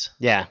Chickless.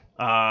 yeah,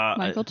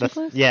 Michael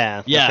Chiklis?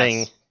 yeah, the Yes.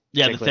 thing.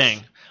 Yeah, Chickless. the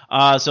thing.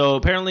 So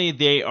apparently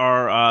they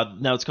are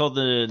now it's called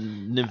the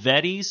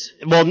Nivettes.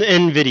 Well,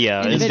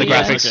 Nvidia is the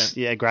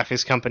Nvidia.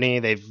 graphics company.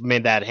 They've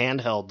made that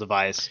handheld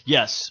device,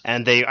 Yes.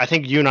 and I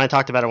think you and I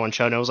talked about it one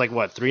show, and it was like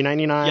what,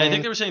 $399? Yeah, I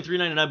think they were saying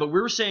 $399, but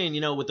we were saying,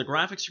 with the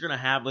graphics you're going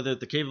to have with it,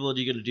 the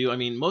capability you're going to do. I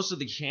mean, most of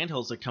the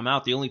handhelds that come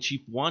out, the only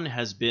cheap one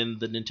has been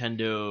the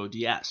Nintendo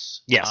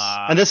DS. Yes,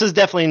 and this is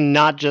definitely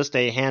not just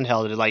a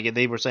handheld. Like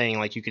they were saying,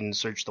 like you can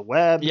search the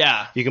web.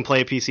 Yeah. You can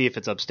play a PC if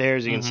it's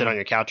upstairs. You can sit on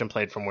your couch and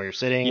play it from where you're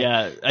sitting.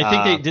 Yeah,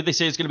 I think they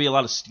say it's going to be a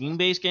lot of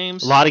Steam-based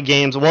games. A lot of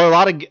games. Well, a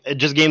lot of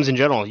just games in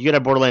general. You could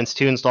have Borderlands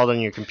 2 installed on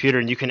your computer,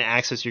 and you can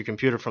access your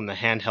computer from the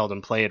handheld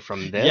and play it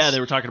from this. Yeah, they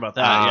were talking about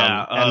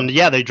that. And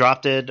yeah, they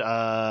dropped it.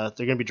 They're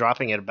going to be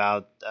dropping it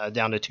about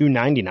down to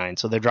 $299.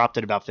 So they dropped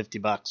it about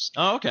 $50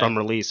 Oh, okay. from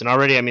release. And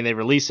already, I mean, they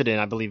released it in,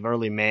 I believe,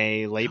 early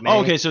May, late May.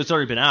 Oh, okay, so it's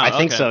already been out. I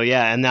think Okay. so,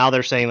 yeah. And now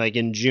they're saying like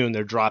in June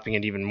they're dropping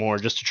it even more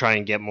just to try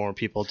and get more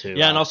people to.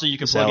 Yeah, and also you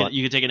can sell plug it.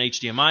 You can take an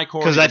HDMI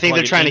cord. because you I can think plug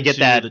they're it trying to get into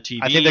that. The TV.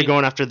 I think they're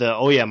going after the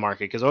Ouya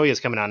market because Ouya is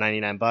coming out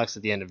 $99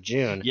 at the end of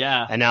June.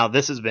 Yeah. And now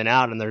this has been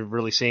out, and they're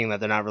really seeing that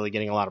they're not really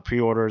getting a lot of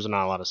pre-orders and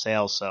not a lot of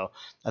sales. So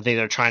I think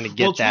they're trying to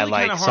get Well, it's that really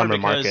kinda like hard summer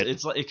because market.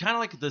 It's it kind of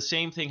like the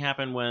same thing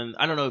happened when,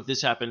 I don't know if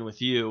this happened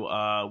with you,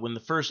 when the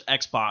first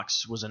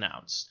Xbox was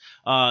announced.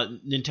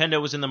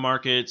 Nintendo was in the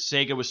market,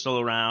 Sega was still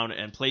around,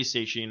 and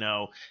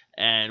PlayStation,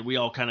 and we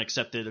all kind of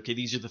accepted, okay,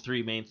 these are the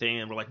three main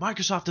things, and we're like,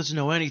 Microsoft doesn't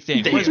know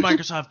anything. What is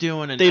Microsoft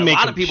doing? And They a make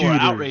lot of people are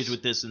computers. outraged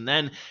with this, and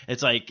then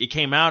it's like, it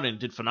came out and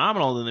did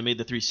phenomenal, and then they made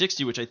the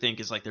 360, which I think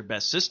is like their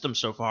best system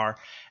so far,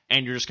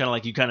 and you're just kind of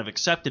like, you kind of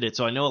accepted it.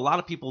 So I know a lot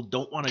of people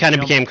don't want to Kind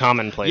of became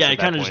commonplace. yeah, at it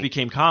that kind of just point.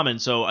 became common.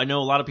 So I know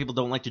a lot of people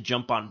don't like to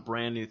jump on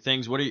brand new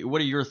things. What are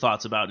your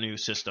thoughts about new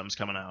systems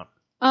coming out?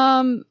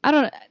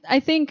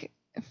 I think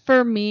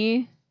for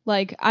me,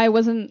 like I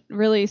wasn't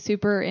really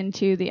super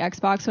into the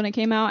Xbox when it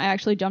came out. I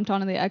actually jumped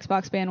onto the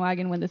Xbox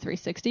bandwagon when the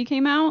 360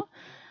 came out.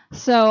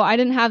 So I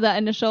didn't have that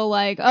initial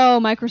like, oh,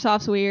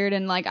 Microsoft's weird,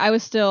 and like I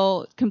was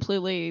still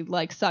completely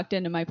like sucked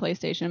into my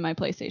PlayStation and my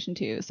PlayStation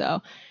 2.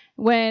 So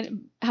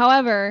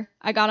however,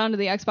 I got onto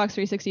the Xbox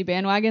 360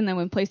 bandwagon, then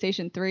when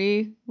PlayStation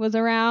 3 was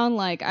around,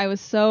 like I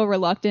was so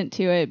reluctant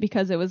to it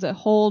because it was a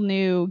whole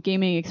new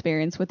gaming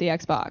experience with the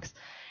Xbox.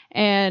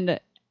 And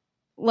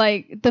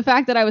like the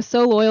fact that I was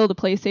so loyal to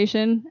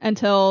PlayStation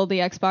until the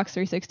Xbox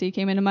 360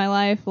 came into my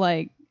life,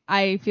 like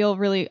I feel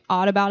really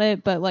odd about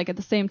it, but like at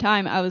the same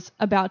time I was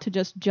about to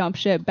just jump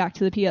ship back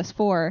to the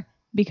PS4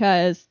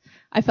 because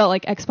I felt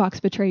like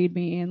Xbox betrayed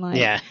me and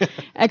like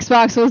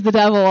Xbox was the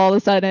devil all of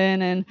a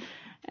sudden,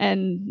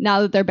 and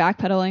now that they're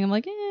backpedaling, I'm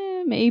like,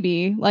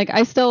 maybe. Like,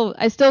 I still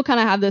kind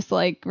of have this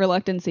like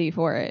reluctancy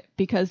for it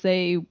because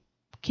they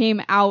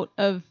came out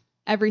of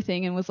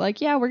everything and was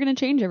like, yeah, we're gonna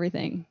change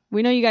everything.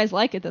 We know you guys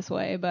like it this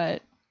way,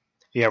 but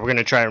yeah, we're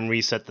gonna try and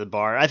reset the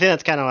bar. I think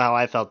that's kind of how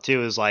I felt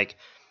too. Is like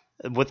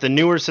with the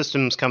newer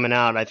systems coming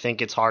out, I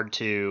think it's hard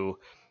to.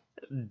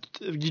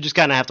 You just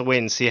kind of have to wait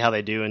and see how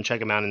they do and check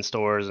them out in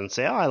stores and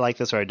say, oh, I like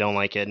this or I don't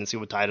like it, and see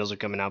what titles are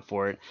coming out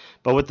for it.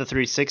 But with the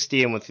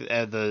 360 and with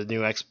the new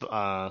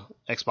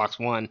Xbox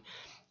One,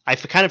 I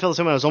kind of feel the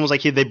same way. It was almost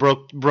like they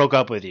broke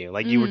up with you.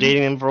 Like you were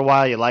dating him for a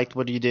while, you liked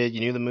what he did,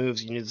 you knew the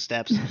moves, you knew the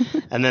steps,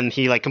 and then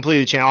he like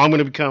completely changed. Oh, I'm going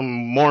to become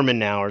Mormon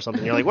now or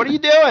something. You're like, what are you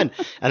doing?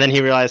 And then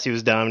he realized he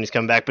was dumb and he's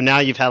coming back. But now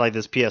you've had like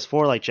this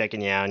PS4 like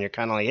checking you out, and you're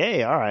kind of like,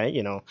 hey, all right,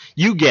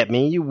 you get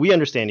me, we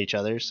understand each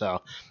other.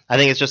 So I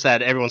think it's just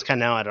that everyone's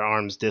kind of now at an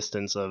arm's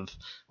distance of,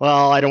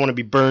 well, I don't want to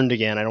be burned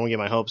again, I don't want to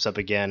get my hopes up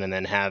again, and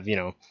then have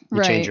you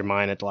change your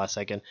mind at the last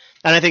second.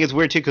 And I think it's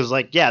weird too because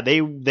like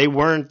they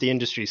weren't the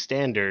industry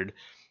standard.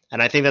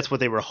 And I think that's what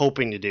they were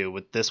hoping to do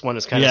with this one,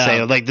 is kind of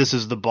saying, like, this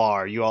is the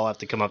bar. You all have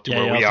to come up to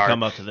where we are.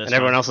 Come up to this and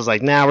everyone else is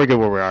like, nah, we're good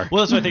where we are.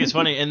 Well, that's what I think is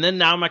funny. And then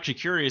now I'm actually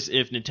curious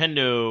if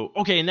Nintendo...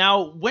 Okay,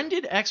 now, when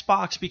did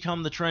Xbox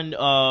become the trend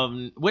of...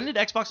 When did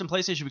Xbox and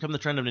PlayStation become the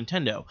trend of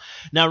Nintendo?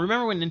 Now,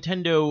 remember when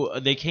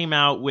Nintendo, they came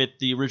out with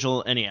the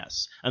original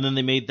NES, and then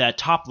they made that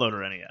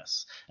top-loader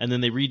NES, and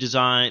then they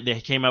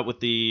came out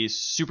with the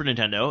Super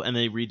Nintendo, and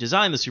they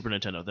redesigned the Super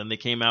Nintendo. Then they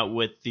came out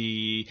with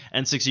the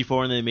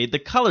N64, and they made the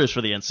colors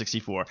for the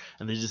N64.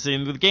 And they did the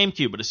same with the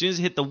GameCube, but as soon as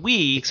it hit the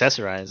Wii,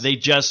 accessorized, they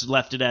just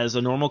left it as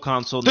a normal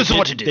console. This is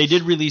what it is. They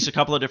did release a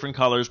couple of different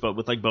colors, but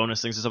with like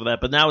bonus things and stuff like that.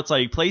 But now it's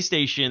like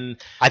PlayStation.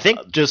 I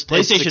think just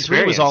PlayStation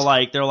 3 was all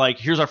like, they're like,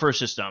 here's our first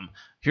system.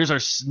 Here's our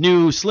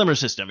new slimmer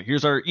system.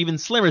 Here's our even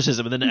slimmer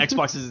system. And then the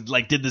Xbox is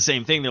like did the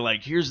same thing. They're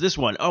like, here's this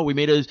one. Oh, we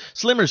made a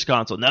slimmer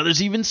console. Now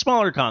there's even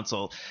smaller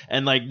console.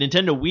 And like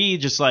Nintendo Wii,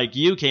 just like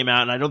you, came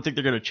out, and I don't think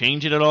they're going to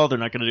change it at all. They're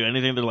not going to do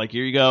anything. They're like,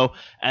 here you go.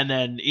 And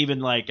then even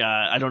like,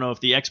 I don't know if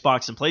the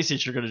Xbox and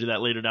PlayStation are going to do that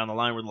later down the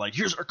line, where they're like,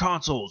 here's our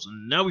consoles,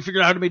 and now we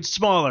figured out how to make it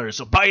smaller,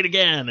 so buy it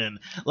again. And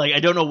like,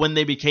 I don't know when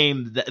they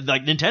became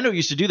like Nintendo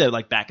used to do that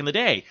like back in the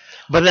day.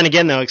 But then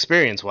again, though,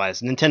 experience-wise,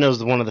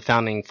 Nintendo's one of the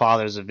founding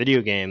fathers of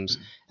video games.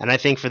 And I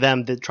think for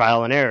them, the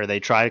trial and error.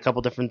 They tried a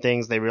couple different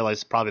things. They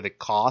realized probably the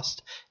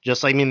cost.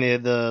 Just like, I mean,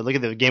 the look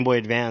at the Game Boy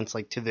Advance,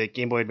 like to the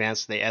Game Boy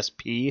Advance, the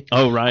SP.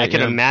 Oh, right. I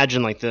can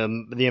imagine like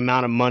the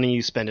amount of money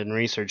you spend in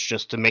research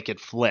just to make it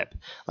flip,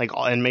 like,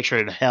 and make sure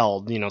it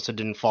held, so it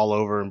didn't fall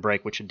over and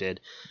break, which it did.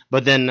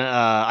 But then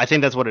I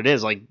think that's what it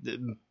is. Like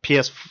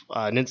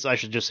I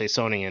should just say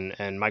Sony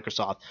and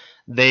Microsoft.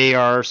 They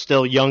are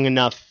still young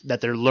enough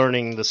that they're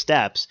learning the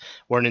steps,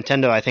 where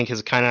Nintendo, I think,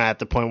 is kind of at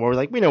the point where we're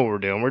like, we know what we're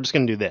doing. We're just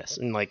going to do this,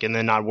 and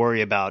then not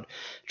worry about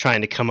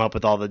trying to come up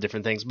with all the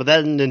different things. But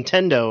then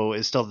Nintendo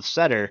is still the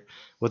setter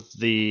with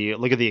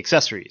look at the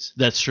accessories.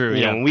 That's true.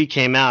 Yeah. When we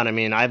came out, I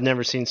mean, I've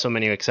never seen so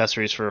many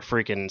accessories for a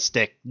freaking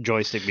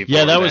joystick before.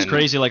 Yeah, that was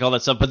crazy, like all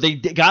that stuff. But they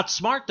got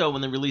smart though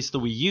when they released the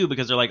Wii U,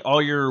 because they're like,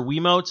 all your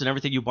Wiimotes and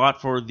everything you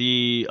bought for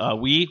the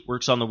Wii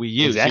works on the Wii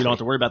U, so you don't have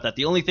to worry about that.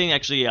 The only thing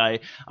actually I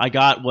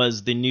got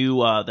was the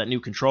new that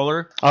new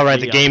controller. Oh right,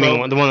 the gaming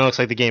one, the one that looks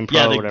like the Game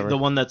Pro or whatever. The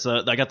one that's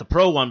I got the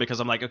Pro one because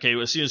I'm like, okay,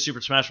 as soon as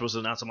Super Smash Bros. Was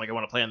announced, I'm like, I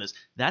want to play on this.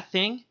 That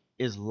thing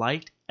is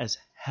light as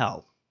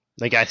hell.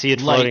 Like, I see it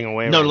floating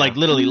away. No, right like, now.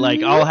 Literally,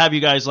 like, I'll have you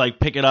guys, like,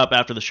 pick it up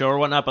after the show or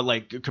whatnot, but,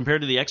 like,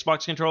 compared to the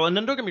Xbox controller, and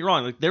then don't get me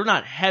wrong, like, they're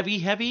not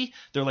heavy.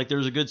 They're, like,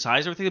 there's a good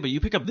size and everything, but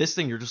you pick up this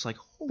thing, you're just like,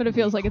 but it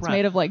feels like it's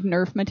made of, like,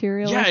 Nerf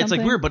material Yeah, or it's, like,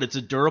 something. weird, but it's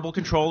a durable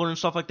controller and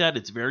stuff like that.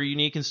 It's very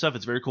unique and stuff.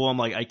 It's very cool. I'm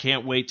like, I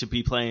can't wait to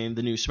be playing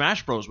the new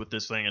Smash Bros. With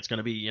this thing. It's going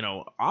to be,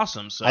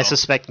 awesome. So I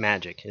suspect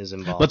magic is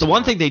involved. But the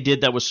one thing they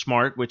did that was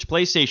smart, which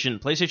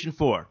PlayStation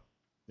 4,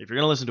 if you're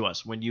going to listen to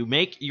us, when you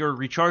make your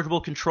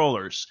rechargeable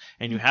controllers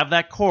and you have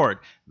that cord,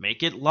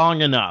 make it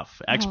long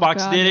enough.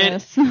 Xbox did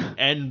it,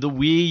 and the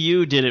Wii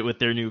U did it with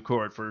their new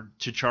cord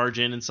to charge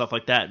in and stuff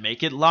like that.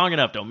 Make it long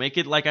enough. Don't make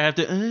it like I have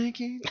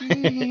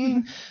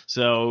to.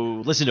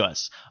 So listen to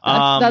us.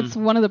 That's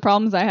one of the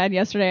problems I had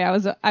yesterday.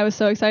 I was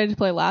so excited to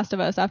play Last of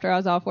Us after I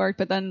was off work,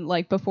 but then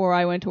like before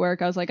I went to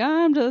work, I was like,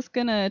 I'm just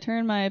going to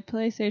turn my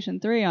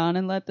PlayStation 3 on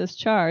and let this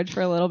charge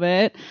for a little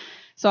bit.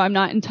 So I'm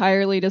not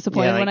entirely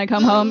disappointed when I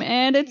come home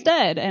and it's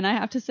dead and I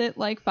have to sit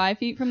like 5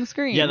 feet from the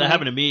screen. Yeah, that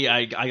happened to me.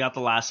 I got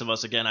The Last of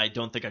Us again. I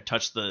don't think I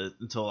touched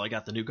until I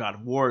got the new God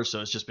of War,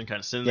 so it's just been kind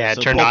of sitting there. Yeah,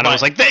 it turned on. I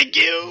was like, thank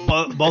you.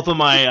 Both of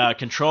my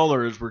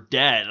controllers were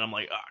dead, and I'm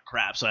like, oh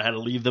crap! So I had to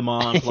leave them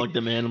on, plug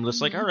them in. I'm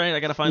just like, all right, I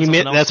got to find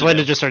something else. That's when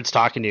it just starts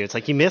talking to you. It's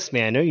like, you missed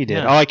me. I know you did.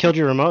 Yeah. Oh, I killed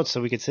your remote so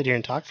we could sit here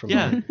and talk for a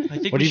minute. I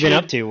think what have you been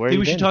up to? Where have you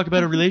been? We should talk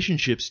about a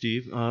relationship,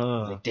 Steve.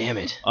 Like, damn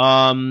it.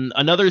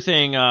 Another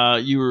thing,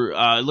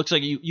 it looks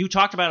like you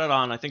talked about it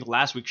on, I think,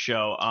 last week's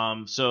show.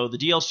 So the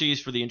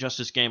DLCs for the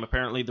Injustice game,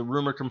 apparently the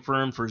rumor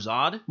confirmed for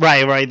Zod.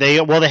 Right. They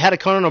had a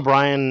Conan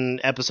O'Brien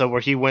episode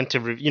where he went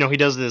to, he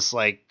does this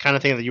like kind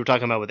of thing that you were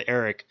talking about with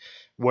Eric,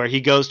 where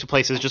he goes to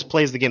places, just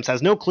plays the games,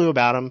 has no clue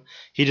about them.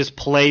 He just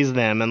plays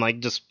them and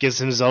like just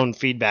gives him his own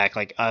feedback,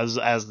 like as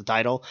the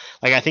title.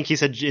 Like I think he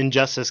said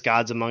Injustice: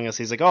 Gods Among Us.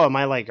 He's like, oh, am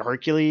I like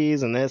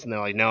Hercules and this? And they're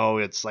like, no,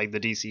 it's like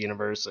the DC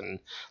universe. And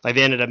like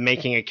they ended up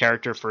making a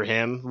character for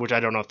him, which I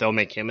don't know if they'll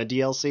make him a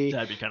DLC.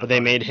 That'd be kind of. But they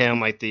made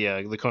him like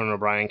the Conan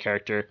O'Brien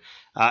character.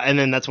 And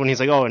then that's when he's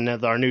like, oh, and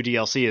our new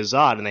DLC is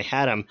Zod, and they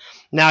had him.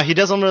 Now, he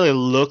doesn't really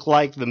look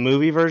like the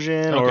movie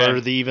version or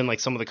even like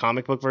some of the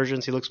comic book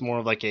versions. He looks more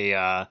of like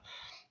a,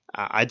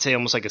 I'd say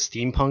almost like a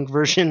steampunk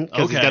version,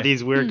 because he's got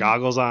these weird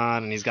goggles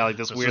on, and he's got like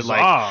this weird, like,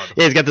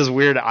 yeah, he's got this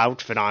weird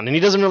outfit on, and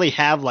he doesn't really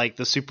have like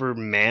the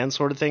Superman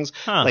sort of things.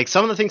 Like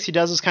some of the things he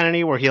does is kind of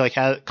neat, where he like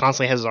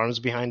constantly has his arms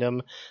behind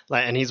him,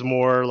 like, and he's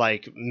more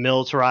like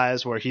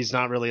militarized, where he's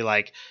not really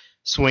like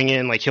swing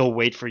in, like he'll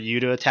wait for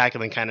you to attack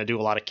and then kind of do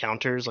a lot of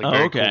counters, like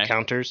very cool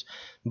counters.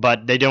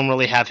 But they don't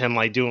really have him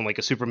like doing like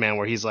a Superman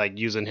where he's like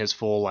using his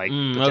full like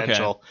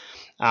potential.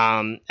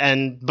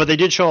 But they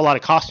did show a lot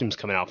of costumes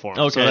coming out for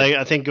him. So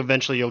I think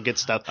eventually you'll get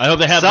stuff. I hope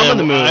they have some of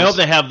the moves. I hope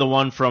they have the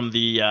one from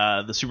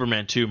the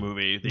Superman 2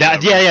 movie. They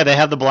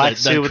have the black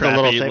suit with the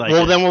little thing. Like,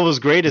 well, then what was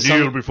great is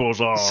Kneel before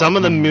Zod. Some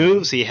of the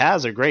moves he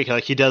has are great.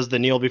 Like he does the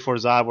kneel before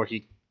Zod where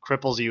he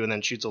cripples you and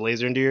then shoots a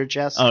laser into your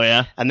chest. Oh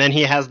yeah. And then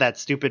he has that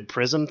stupid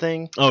prism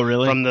thing. Oh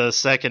really? From the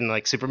second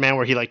like Superman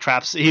where he like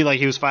traps he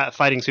was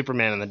fighting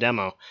Superman in the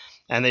demo.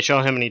 And they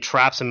show him and he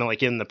traps him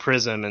like in the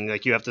prism, and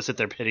like you have to sit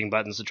there hitting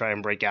buttons to try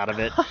and break out of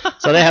it.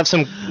 So they have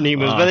some neat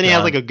moves, but then he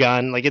has like a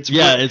gun. Like it's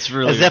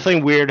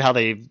definitely weird how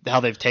they've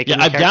taken.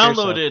 Yeah, I've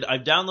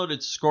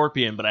downloaded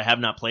Scorpion, but I have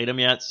not played him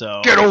yet.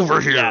 So get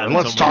over here and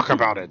let's talk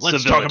about it.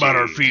 Let's talk about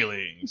our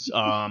feelings.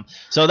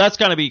 So that's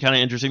gonna be kind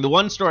of interesting. The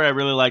one story I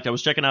really liked, I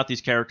was checking out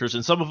these characters,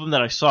 and some of them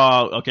that I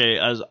saw. Okay,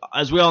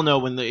 as we all know,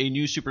 when a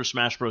new Super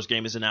Smash Bros.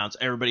 Game is announced,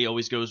 everybody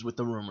always goes with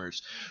the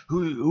rumors.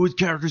 Whose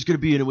character's gonna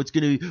be in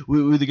it?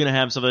 Who are they gonna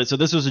have? Stuff like that. So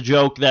this was a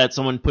joke that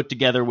someone put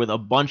together with a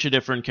bunch of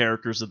different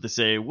characters that they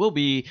say will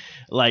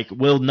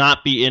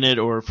not be in it,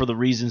 or for the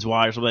reasons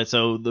why, or something like that.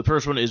 So the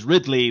first one is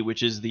Ridley,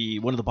 which is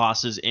one of the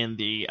bosses in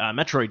the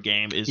Metroid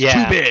game, is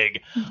too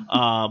big,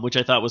 which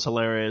I thought was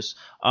hilarious.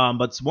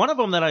 But one of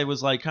them that I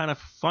was like kind of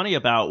funny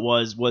about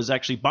was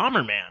actually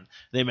Bomberman.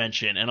 They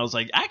mentioned, and I was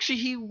like, actually,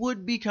 he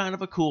would be kind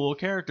of a cool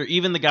character.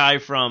 Even the guy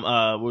from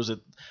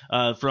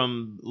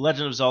from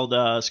Legend of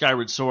Zelda: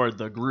 Skyward Sword,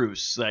 the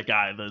Groose, that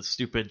guy, the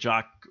stupid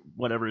jock,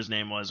 whatever his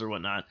name was or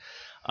whatnot.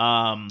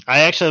 I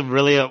actually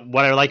really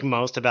what I like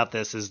most about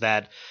this is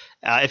that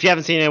if you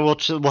haven't seen it,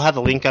 we'll have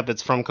the link up.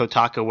 It's from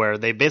Kotaku, where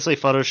they basically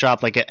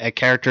photoshopped like a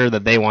character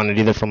that they wanted,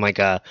 either from like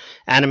a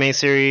anime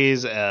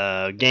series,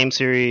 a game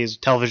series,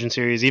 television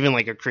series, even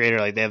like a creator.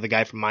 Like they have the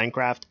guy from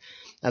Minecraft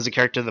as a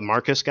character, the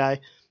Marcus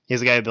guy. He's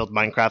the guy who built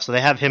Minecraft, so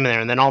they have him in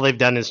there, and then all they've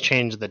done is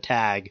change the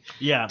tag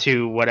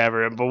to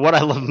whatever. But what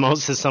I love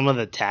most is some of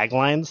the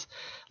taglines.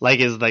 Like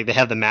they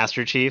have the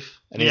Master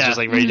Chief, and he's just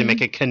like ready to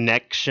make a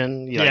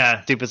connection,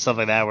 like stupid stuff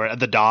like that. Where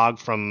the dog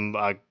from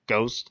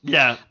Ghost,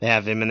 they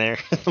have him in there.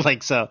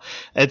 Like so,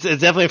 it's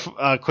definitely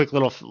a quick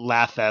little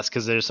laugh fest,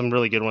 because there's some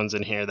really good ones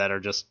in here that are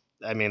just.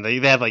 I mean, they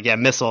have like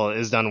Missile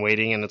is done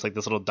waiting, and it's like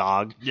this little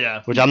dog.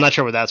 Yeah. Which I'm not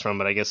sure where that's from,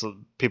 but I guess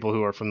people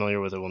who are familiar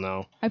with it will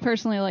know. I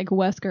personally like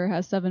Wesker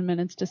has 7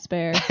 minutes to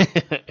spare.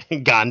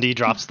 Gandhi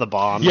drops the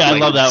bomb. Yeah, I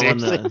love that one.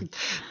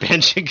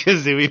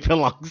 Banjo-Kazooie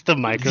belongs to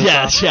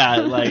Microsoft. Yeah.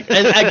 Like,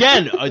 and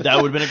again, that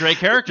would have been a great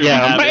character.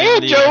 Yeah,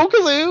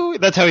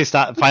 Banjo-Kazooie. That's how he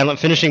stopped.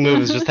 Finishing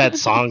move is just that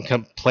song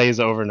plays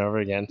over and over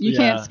again. You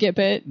can't skip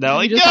it. No,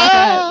 you just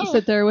have to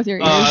sit there with your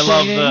ears.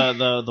 I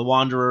love the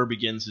Wanderer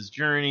begins his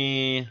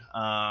journey.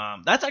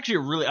 That's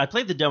actually I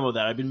played the demo of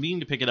that. I've been meaning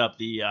to pick it up.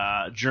 The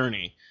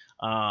Journey.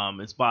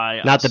 It's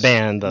by not the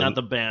band. Not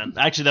the band.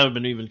 Actually, that would have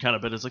been even kind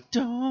of better. It's like,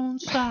 don't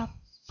stop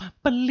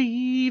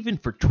believing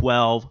for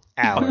 12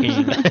 hours.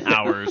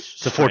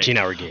 It's a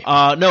 14-hour game.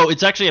 No,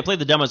 it's actually, I played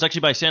the demo. It's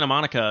actually by Santa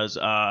Monica's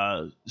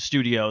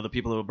studio, the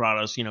people who brought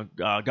us,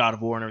 God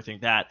of War and everything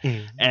like that.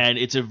 Mm-hmm. And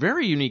it's a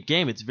very unique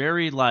game. It's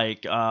very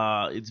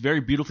it's very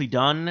beautifully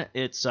done.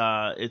 It's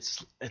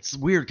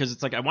weird because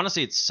it's like, I want to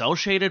say it's cel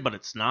shaded, but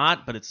it's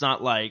not. But it's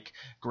not like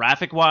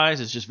graphic wise.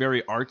 It's just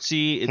very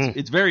artsy.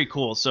 It's very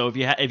cool. So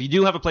if you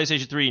do have a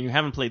PlayStation 3 and you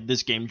haven't played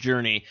this game,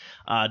 Journey,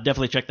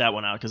 definitely check that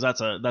one out, because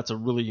that's a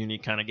really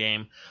unique kind of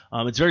game.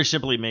 It's very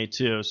simply made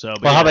too. So,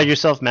 how about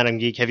yourself, Madam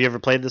Geek? Have you ever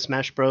played the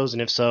Smash Bros?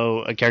 And if so,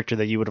 a character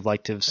that you would have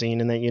liked to have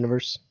seen in that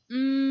universe?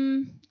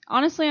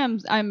 Honestly,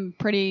 I'm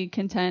pretty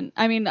content.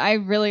 I mean, I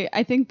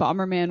think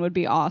Bomberman would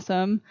be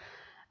awesome.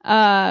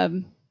 I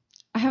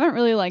haven't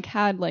really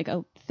had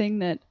a thing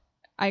that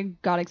I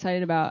got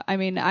excited about. I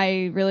mean,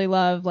 I really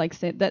love that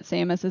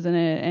Samus is in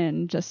it,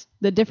 and just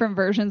the different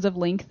versions of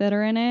Link that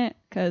are in it,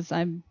 because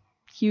I'm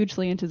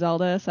hugely into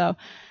Zelda. So,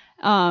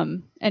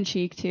 and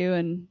Sheik too,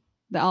 and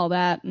all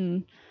that.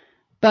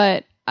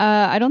 But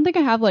I don't think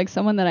I have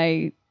someone that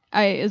I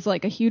is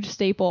a huge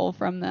staple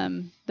from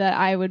them that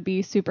I would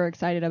be super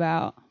excited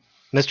about.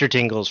 Mr.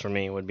 Tingles for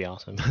me would be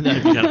awesome.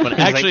 That'd be kind of funny.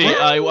 Actually,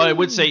 I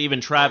would say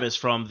even Travis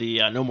from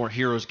the No More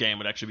Heroes game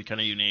would actually be kind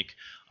of unique.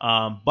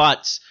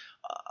 But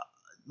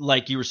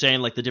like you were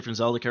saying, like the different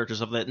Zelda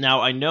characters of that.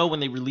 Now I know when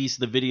they released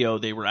the video,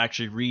 they were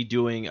actually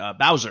redoing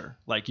Bowser.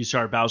 Like you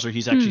saw Bowser,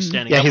 he's actually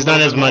standing. Yeah, up he's a little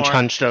not as bit much more.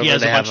 hunched over. He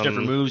has They a bunch have of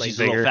different him, moves. like, He's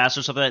a little bigger.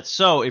 faster, stuff like that.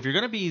 So if you're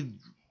going to be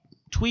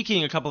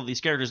tweaking a couple of these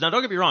characters, now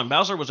don't get me wrong,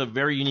 Bowser was a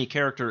very unique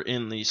character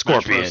in the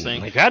Smash Bros. Scorpion.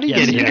 thing. Like, how do you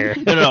get here?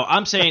 No.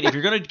 I'm saying if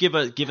you're going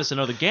to give us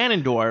another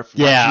Ganondorf,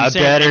 Yeah, like you a said,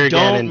 better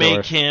don't Ganondorf.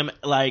 make him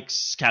like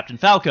Captain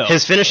Falco.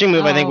 His finishing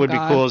move, I think, Oh, would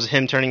God. be cool. Is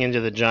him turning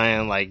into the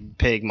giant like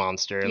pig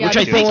monster, Yeah, Which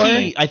I before-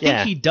 think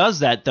Yeah. he does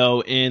that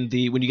though in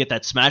the when you get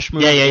that smash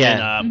move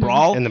Yeah. in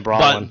Brawl. In the Brawl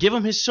but one. give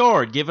him his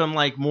sword. Give him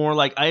like more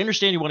like I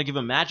understand you want to give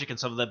him magic and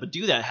stuff like that, but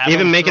do that. Have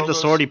even him make it throw the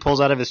those- sword he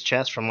pulls out of his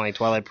chest from like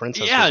Twilight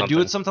Princess. or Yeah, something.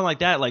 do it something like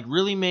that. Like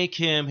really make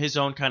him his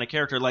own kind of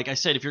character. Like I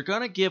said, if you're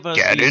gonna give us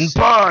Get in these-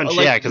 punch.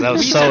 like, Yeah, because that we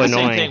was said so the same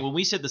annoying. thing. When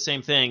we said the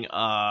same thing,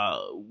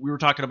 we were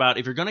talking about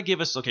if you're gonna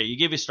give us you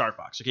give us Star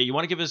Fox. Okay, you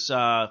want to give us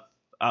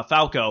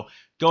Falco,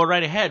 go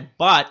right ahead,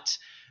 but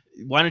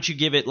why don't you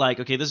give it like,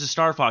 okay, this is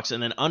Star Fox,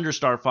 and then under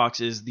Star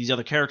Fox is these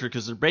other characters,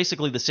 because they're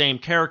basically the same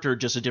character,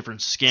 just a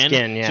different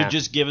skin. Yeah. So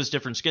just give us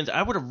different skins.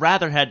 I would have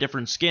rather had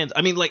different skins.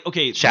 I mean, like,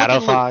 okay, Shadow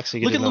look at Fox.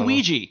 You could Look do at normal.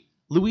 Luigi.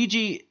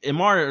 Luigi and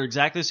Mario are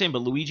exactly the same,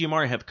 but Luigi and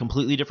Mario have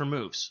completely different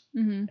moves.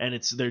 Mm-hmm.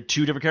 And they're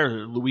two different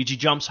characters. Luigi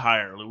jumps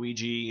higher.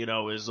 Luigi,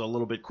 is a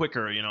little bit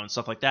quicker, and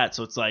stuff like that.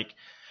 So it's like,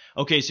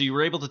 okay, so you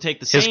were able to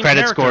take the His same credit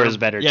character- score is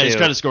better, Yeah, his too.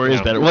 credit score is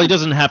Yeah. better. Well, he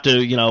doesn't have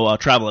to,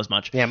 travel as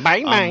much. Yeah,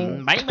 bang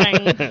bang. Bang,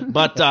 bang.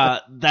 But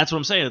that's what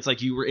I'm saying. It's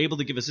like you were able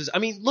to give us this. I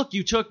mean, look,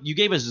 you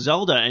gave us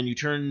Zelda and you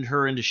turned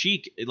her into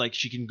Sheik. Like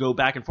she can go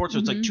back and forth. So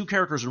it's like two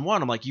characters in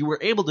one. I'm like, you were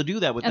able to do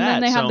that with And that.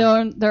 then they have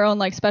so, their own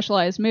like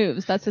specialized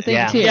moves. That's the thing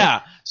Yeah. too.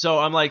 yeah. So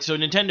I'm like, so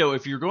Nintendo,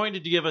 if you're going to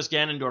give us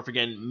Ganondorf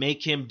again,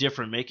 make him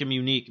different, make him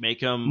unique,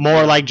 make him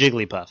More like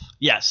Jigglypuff.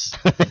 Yes.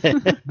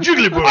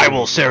 Jigglypuff. I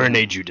will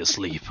serenade you to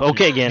sleep.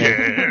 Okay, Ganon.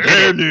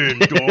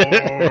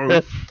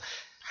 Ganondorf.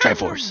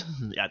 Triforce.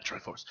 Yeah,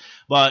 Triforce.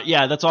 But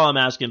yeah, that's all I'm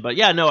asking. But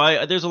yeah,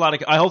 no, there's a lot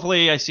of.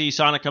 Hopefully, I see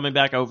Sonic coming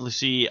back. I hopefully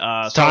see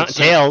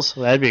Tails.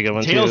 That'd be a good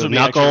one Tails too. would be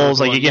actually Knuckles.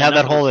 a Like good you could one. have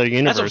Yeah, that whole other That's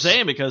universe. what I'm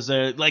saying because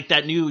like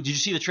that new. Did you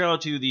see the trailer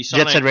to the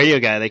Sonic? Jet Set Radio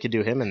guy. They could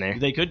do him in there.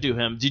 They could do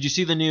him. Did you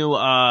see the new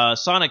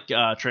Sonic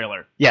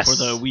trailer? Yes. For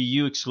the Wii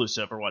U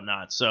exclusive or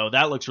whatnot. So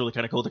that looks really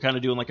kind of cool. They're kind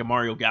of doing like a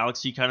Mario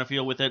Galaxy kind of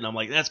feel with it, and I'm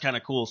like, that's kind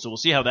of cool. So we'll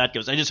see how that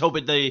goes. I just hope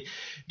they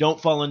don't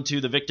fall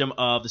into the victim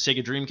of the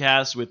Sega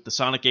Dreamcast with the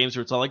Sonic games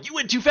where it's all like, you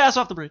went too fast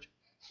off the bridge.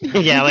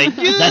 Yeah, like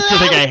That's the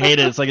thing I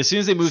hated. It's like as soon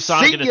as they moved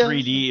Sonic See into ya.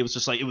 3D, it was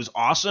just like it was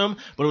awesome,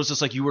 but it was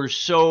just like you were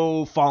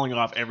so falling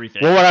off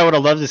everything. Well, what I would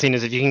have loved to see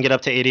is if you can get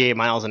up to 88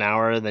 miles an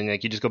hour, then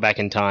like you just go back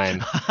in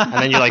time, and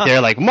then you're like there,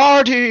 like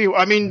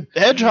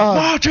Hedgehog.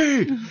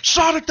 Marty,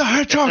 Sonic the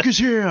Hedgehog is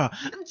here.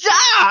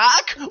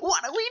 Doc,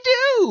 what do we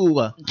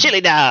do?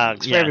 Chili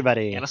dogs for Yeah.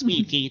 everybody. And a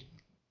speed key.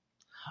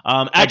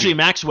 Actually,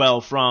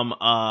 Maxwell from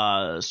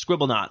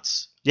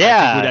Scribblenauts.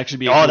 Yeah. would actually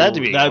be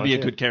that'd be a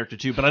good. good character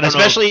too. But I don't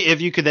Especially if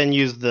you could then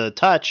use the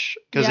touch,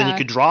 because then Yeah. you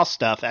could draw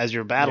stuff as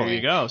you're know. battling. There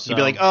you go. You'd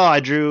be like, oh,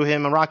 I drew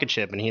him a rocket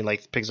ship, and he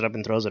like picks it up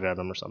and throws it at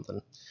him or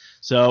something.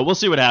 So we'll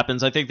see what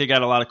happens. I think they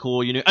got a lot of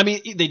cool. I mean,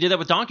 they did that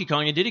with Donkey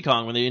Kong and Diddy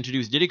Kong when they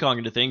introduced Diddy Kong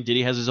into thing.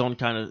 Diddy has his own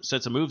kind of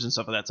sets of moves and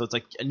stuff like that. So it's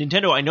like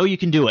Nintendo, I know you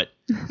can do it.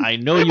 I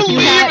know you can. do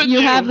it. You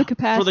have the For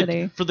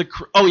capacity.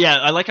 oh yeah,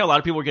 I like how a lot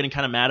of people were getting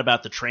kind of mad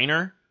about the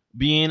trainer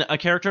being a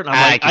character. And I'm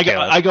I like, could care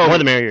less. I go, More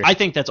the merrier. I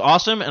think that's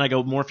awesome, and I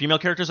go more female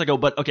characters. I go,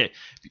 but okay,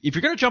 if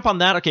you're gonna jump on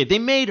that, okay, they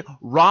made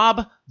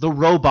Rob the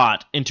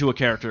robot into a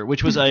character,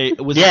 which was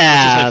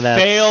Yeah, a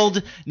that's-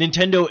 failed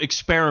Nintendo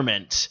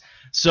experiment.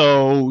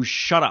 So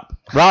shut up.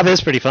 Rob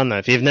is pretty fun though.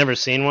 If you've never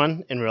seen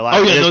one in real life,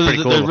 Oh yeah, it is no,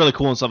 pretty cool. they're really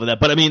cool and stuff like that.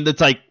 But I mean,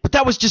 it's like, but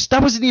that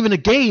wasn't even a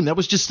game. That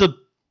was a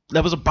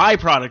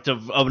byproduct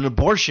of an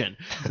abortion.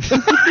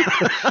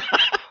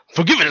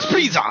 Forgiveness,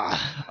 please.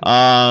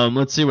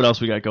 Let's see what else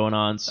we got going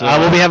on. So,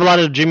 Well, we have a lot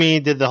of Jimmy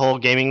did the whole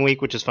gaming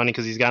week, which is funny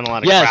because he's gotten a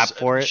lot of crap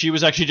for it. She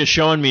was actually just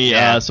showing me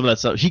Yeah. some of that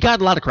stuff. He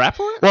got a lot of crap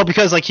for it? Well,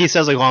 because like he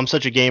says like, "Well, I'm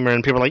such a gamer,"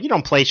 and people are like, "You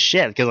don't play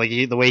shit," because like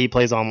the way he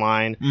plays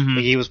online, Mhm.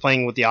 like, he was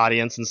playing with the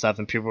audience and stuff,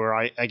 and people were,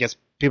 I guess,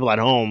 people at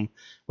home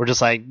were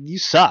just like, "You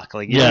suck!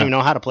 Like you Yeah. don't even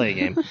know how to play a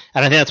game." And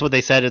I think that's what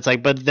they said. It's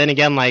like, but then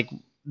again, like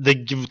the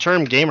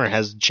term gamer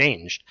has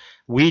changed.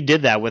 We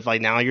did that with like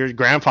now your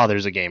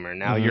grandfather's a gamer.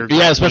 Now you're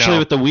Yeah, especially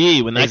with the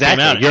Wii when that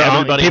exactly. came out. You're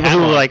Everybody people had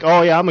who were one. like,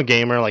 "Oh yeah, I'm a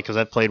gamer," like because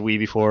I've played Wii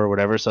before or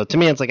whatever. So to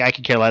me, it's like I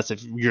could care less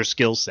if your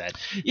skill set.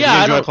 If Yeah, you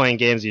I enjoy don't- playing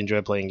games. You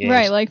enjoy playing games,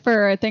 Right, like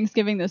for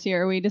Thanksgiving this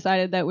year, we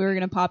decided that we were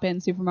gonna pop in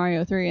Super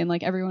Mario 3, and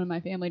like everyone in my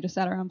family just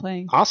sat around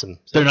playing. Awesome.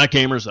 They're not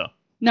gamers though.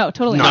 No,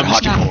 totally Not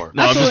not. hardcore.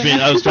 No, Absolutely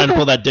I was trying to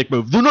pull that dick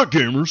move. They're not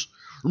gamers.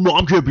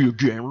 Mom can't be a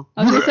gamer.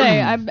 I was gonna say,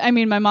 I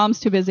mean, my mom's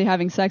too busy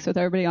having sex with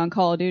everybody on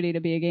Call of Duty to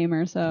be a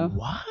gamer. So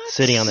What?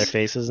 Sitting on their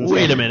faces and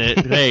Wait stuff. a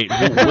minute. Wait,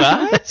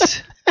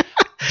 what?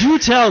 Do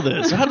tell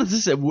this. How does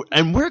this?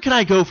 And where can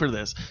I go for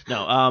this?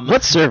 No.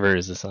 What server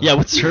is this on? Yeah.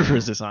 What server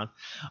is this on?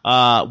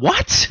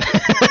 What?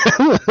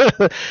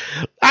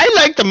 I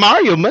like the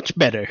Mario much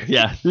better.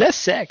 Yeah. Less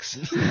sex.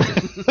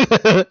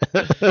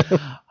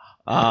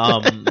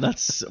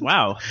 That's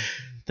wow.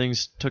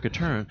 Things took a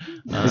turn.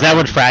 Is that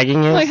what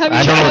fragging is? Like, have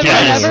I you don't know what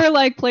that is. ever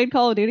like played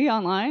Call of Duty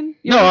online?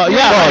 No, Oh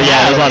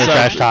yeah, there's a lot of it's,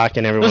 trash talk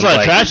and everyone's There's a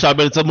lot like, of trash talk,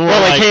 but it's a more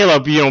well, like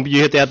like Halo, you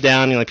hit the up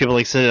down, and like people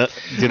like sit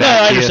do that. No, I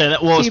to you. understand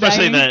that. Well,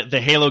 especially Teabagging.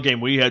 the Halo game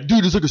where you had,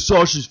 dude, it's like a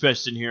sausage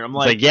fest in here. I'm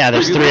like, Like, yeah,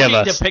 there's are you 3 of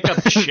looking us. to pick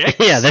up chicks?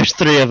 Yeah, there's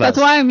 3 of us. That's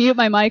why I mute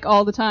my mic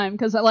all the time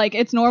because like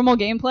it's normal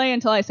gameplay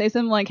until I say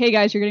something like, "Hey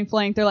guys, you're getting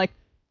flanked." They're like,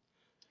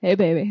 "Hey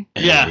baby."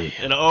 Yeah,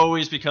 it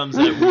always becomes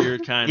that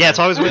weird kind Yeah,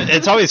 of.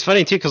 it's always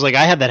funny too because like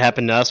I had that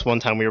happen to us one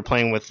time. We were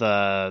playing with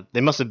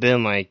they must have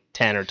been like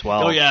 10 or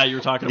 12. Oh yeah, you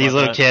were talking These about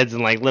little that. kids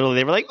and like literally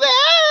they were like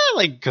ah!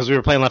 Like because we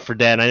were playing Left 4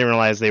 Dead and I didn't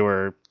realize they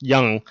were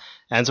young.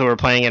 And so we were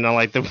playing and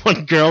like the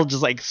one girl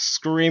just like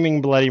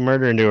screaming bloody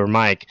murder into her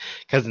mic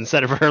because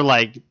instead of her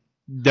like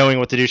knowing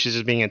what to do, she's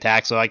just being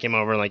attacked. So I came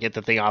over and like hit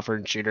the thing off her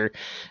and shoot her.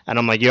 And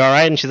I'm like, "You all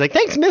right?" And she's like,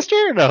 "Thanks, mister."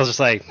 And I was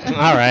just like,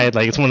 "All right."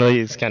 Like it's one of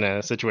these kind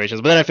of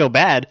situations. But then I feel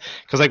bad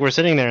because like we're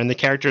sitting there and the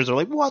characters are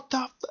like, "What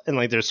the?" And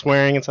like they're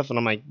swearing and stuff. And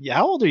I'm like, yeah,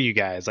 "How old are you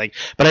guys?" Like,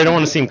 but I don't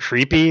want to seem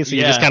creepy. So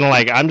you just Yeah. kind of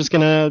like, I'm just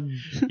gonna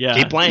Yeah.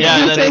 keep playing.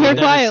 Yeah, that Sit is- here that is-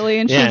 quietly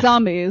and yeah. shoot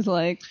zombies.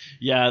 Like,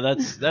 Yeah,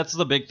 that's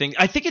the big thing.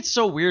 I think it's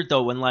so weird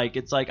though when like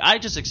it's like I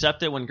just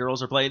accept it when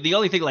girls are playing. The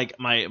only thing like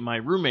my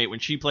roommate when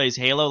she plays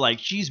Halo, like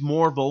she's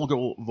more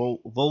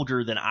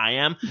vulgar than I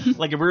am.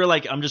 Like if we were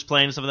like I'm just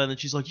playing and stuff like that, and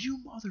she's like, "You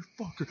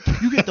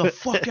motherfucker, you get the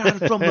fuck out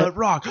from that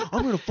rock.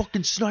 I'm gonna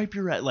fucking snipe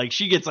your ass." Like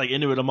she gets like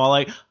into it. I'm all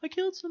like, "I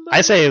killed somebody."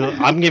 I say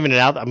I'm giving it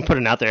out. I'm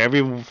putting it out there.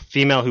 Every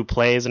female who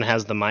plays and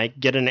has the mic,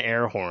 get an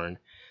air horn.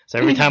 So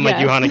every time like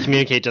you Yes. want to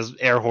communicate, just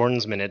air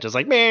hornsman it, just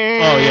like Oh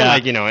yeah,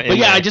 like you know. But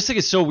yeah, I just think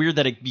it's so weird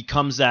that it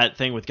becomes that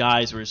thing with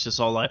guys where it's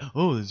just all like,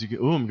 "Oh,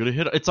 I'm gonna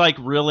hit." It's like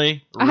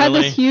really. I had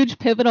this huge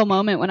pivotal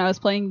moment when I was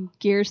playing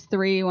Gears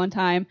 3 one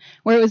time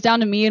where it was down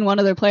to me and one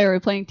other player. We were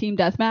playing team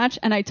deathmatch,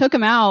 and I took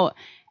him out,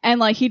 and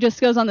like he just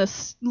goes on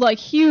this like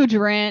huge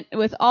rant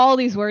with all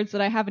these words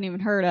that I haven't even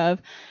heard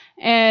of,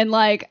 and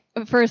like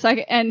for a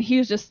second, and he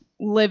was just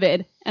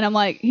livid, and I'm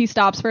like, he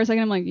stops for a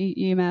second. I'm like,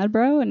 you mad,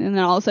 bro? And then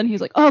all of a sudden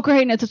he's like, "Oh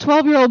great, and it's a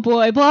 12-year-old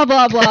boy, blah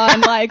blah blah."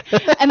 And like,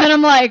 and then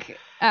I'm like,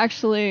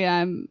 actually,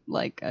 I'm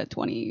like a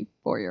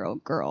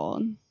 24-year-old girl.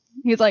 And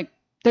he's like,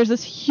 there's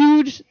this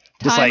huge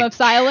Just time like- of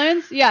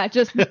silence. Yeah,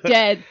 just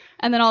dead.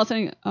 And then all of a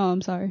sudden, "Oh,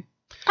 I'm sorry."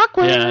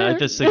 awkward. Yeah, I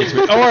just think it's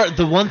weird. Or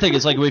the one thing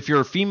is like if you're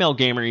a female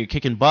gamer and you're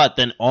kicking butt,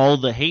 then all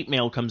the hate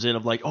mail comes in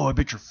of like, "Oh, I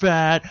bet you're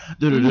fat."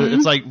 Mhm.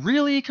 It's like,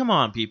 really? Come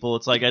on, people.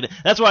 It's like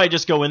that's why I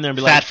just go in there and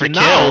be Fat like, for "No,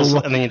 kills,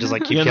 and then you just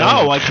like keep you killing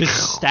know, them. I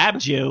just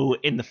stabbed you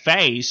in the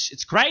face.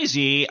 It's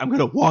crazy. I'm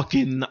gonna walk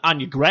in on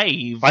your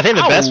grave." I think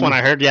the best Ow. one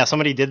I heard, yeah,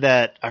 somebody did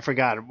that. I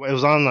forgot. It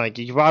was on like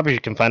you probably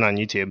can find it on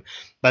YouTube.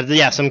 But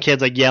yeah, some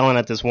kid's like yelling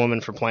at this woman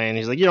for playing.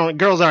 He's like,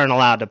 girls aren't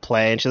allowed to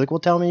play. And she's like,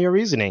 "Well, tell me your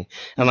reasoning."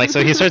 And like,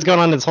 so he starts going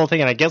on this whole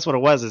thing. And I guess what it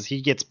was is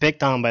he gets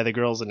picked on by the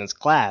girls in his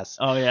class.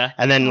 Oh yeah.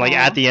 And then like Aw.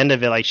 at the end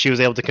of it, like she was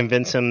able to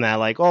convince him that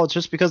like, "Oh, it's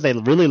just because they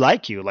really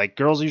like you. Like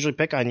girls usually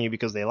pick on you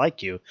because they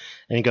like you."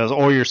 And he goes,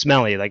 "Or you're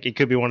smelly." Like it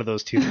could be one of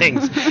those two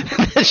things.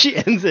 And then she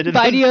ends it. and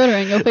Buy then-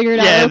 deodorant. You'll figure it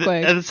out yeah, real and,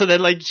 quick. and so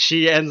then like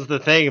she ends the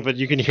thing, but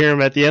you can hear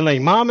him at the end like,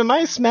 "Mom, am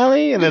I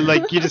smelly?" And then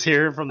like you just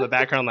hear him from the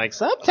background like,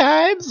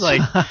 "Sometimes."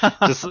 Like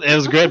just it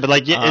was great, but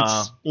like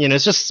it's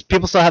it's just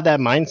people still have that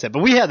mindset.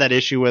 But we had that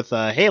issue with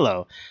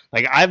Halo.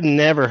 Like I've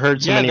never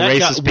heard so many that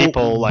racist guy-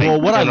 people like.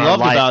 Well, what I in our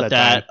loved life about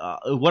that,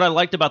 time. what I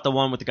liked about the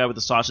one with the guy with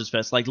the sausage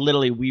fest, like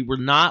literally, we were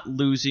not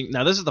losing.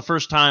 Now, this is the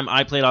first time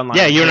I played online.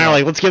 Yeah, you and I are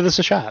like, let's give this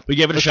a shot. we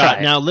gave it a Let's shot. try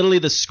it. Now, literally,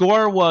 the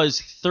score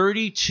was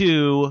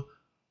 32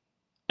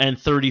 and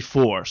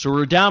 34, so we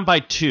were down by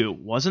 2.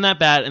 Wasn't that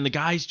bad? And the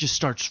guy just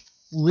starts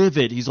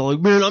livid. He's all like,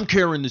 "Man, I'm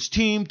carrying this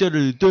team. Da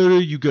da da da.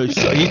 You guys."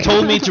 He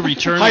told me to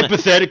return.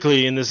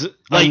 Hypothetically, in this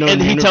Like, unknown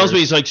and he tells universe. me,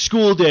 he's like,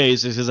 "School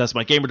days," because that's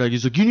my gamer tag.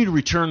 He's like, "You need to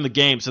return the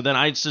game." So then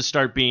I just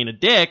start being a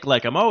dick,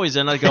 like I'm always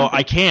in. I go,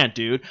 "I can't,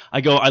 dude."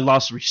 I go, "I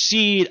lost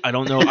receipt. I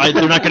don't know.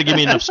 They're not going to give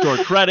me enough store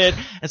credit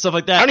and stuff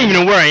like that." I don't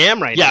even know where I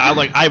am right Yeah, now. I'm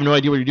like, I have no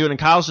idea what you're doing. And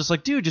Kyle's just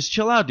like, "Dude, just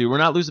chill out, dude. We're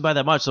not losing by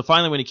that much." So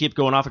finally, when he kept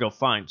going off, I go,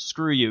 "Fine,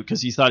 screw you,"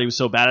 because he thought he was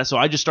so bad at it. So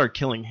I just started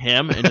killing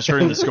him and just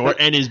hurting the score.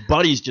 And his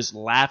buddy's just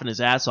laughing his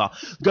ass off.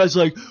 The guy's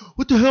like,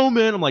 "What the hell,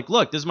 man?" I'm like,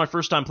 "Look, this is my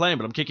first time playing,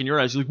 but I'm kicking your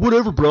ass." He's like,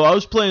 "Whatever, bro. I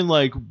was playing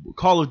like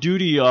Call of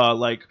Duty,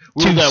 like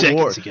we were 2 that seconds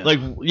war." ago. Like,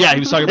 yeah, he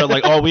was talking about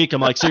like all week.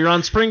 I'm like, "So you're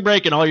on spring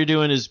break and all you're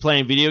doing is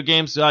playing video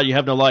games? God, you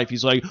have no life."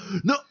 He's like,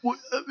 "No,"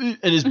 and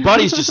his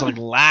buddy's just like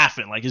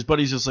laughing. Like his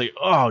buddy's just like,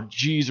 "Oh,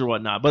 geez," or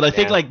whatnot. But I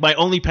think Yeah. like my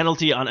only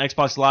penalty on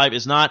Xbox Live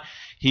is not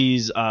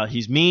he's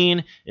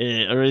mean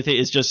or anything.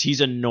 It's just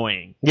he's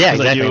annoying. Yeah,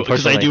 'Cause exactly,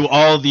 Because I do unfortunately.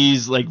 all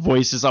these like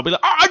voices. I'll be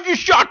like, "I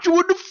just shot you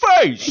in the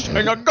face and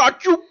I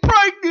got you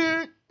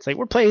pregnant." It's like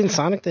we're playing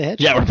Sonic the Hedgehog.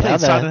 Yeah, we're playing How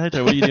the- Sonic the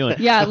Hedgehog. What are you doing?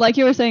 Yeah, like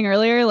you were saying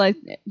earlier, like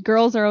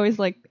girls are always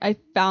like, I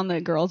found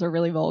that girls are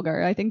really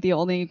vulgar. I think the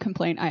only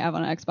complaint I have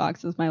on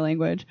Xbox is my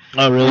language.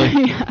 Oh, really?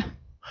 Yeah.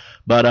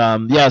 But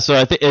yeah, so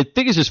I think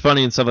it's just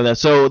funny and stuff like that.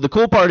 So the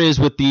cool part is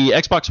with the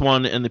Xbox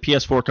One and the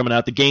PS4 coming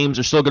out, the games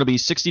are still going to be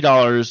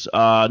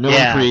 $60, no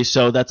increase.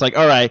 So that's like,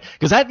 all right,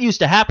 because that used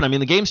to happen. I mean,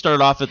 the game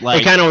started off at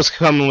like it kind of was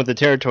coming with the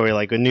territory,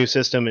 like a new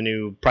system, a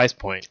new price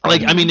point.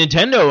 Like, I mean,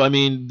 Nintendo, I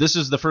mean, this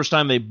is the first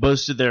time they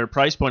boosted their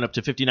price point up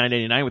to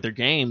 $59.99 with their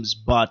games,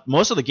 but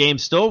most of the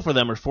games still for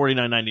them are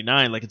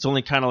 $49.99. Like, it's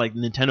only kind of like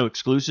Nintendo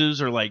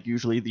exclusives or like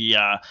usually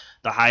the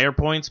higher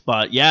points.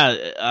 But yeah,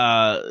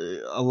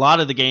 a lot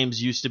of the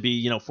games used to be,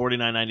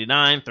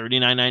 $49.99,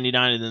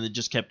 $39.99, and then it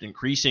just kept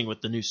increasing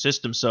with the new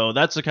system. So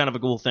that's a kind of a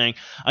cool thing.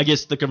 I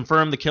guess to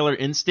confirm, the Killer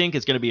Instinct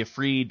is going to be a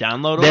free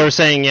download. They were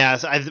saying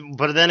yes,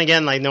 but then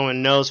again, like no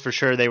one knows for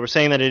sure. They were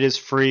saying that it is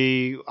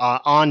free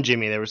on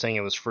Jimmy. They were saying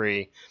it was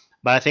free,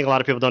 but I think a lot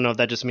of people don't know if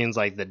that just means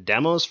like the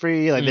demo's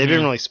free. Like they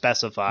didn't really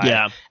specify.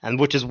 Yeah, and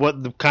which is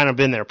what kind of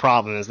been their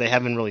problem is they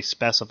haven't really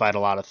specified a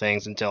lot of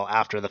things until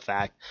after the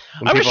fact.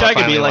 I wish I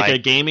could be like a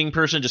gaming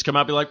person, just come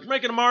out and be like, we're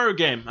making a Mario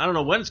game. I don't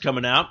know when it's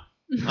coming out.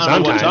 I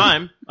don't know what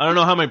time. I don't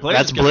know how many players.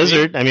 That's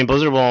Blizzard. I mean,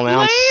 Blizzard will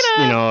announce,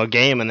 a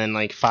game, and then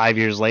like 5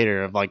 years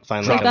later, of like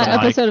finally. Like that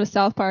episode of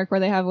South Park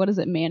where they have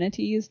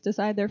manatees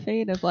decide their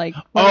fate of like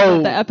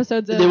the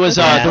episodes. There was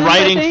the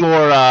writing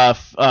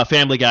for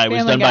Family Guy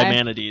was done by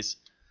manatees.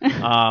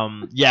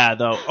 Yeah,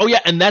 though. Oh, yeah,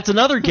 and that's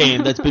another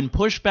game that's been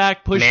pushed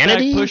back. Not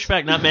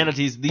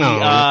manatees.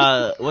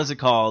 What's it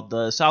called?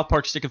 The South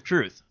Park Stick of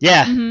Truth.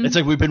 Yeah. Mm-hmm. It's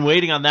like we've been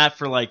waiting on that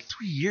for like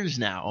 3 years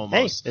now,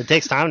 almost. Hey, it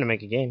takes time to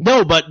make a game.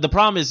 No, but the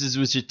problem is it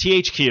was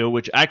THQ,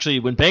 which actually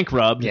went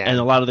bankrupt, and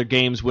a lot of their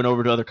games went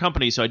over to other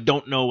companies, so I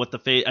don't know what the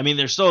fate. I mean,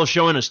 they're still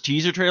showing us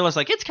teaser trailers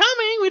like, it's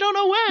coming, we don't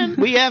know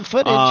when. We have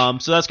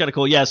footage. So that's kind of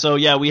cool. Yeah, so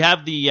yeah, we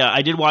have the,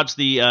 I did watch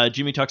the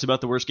Jimmy Talks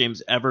About the Worst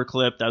Games Ever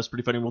clip. That was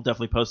pretty funny. We'll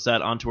definitely post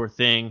that onto our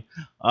thing.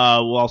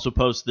 We'll also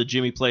post the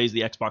Jimmy plays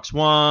the Xbox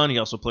One. He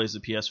also plays the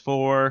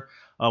PS4.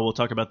 We'll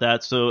talk about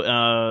that.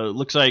 So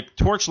looks like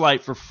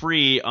Torchlight for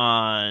free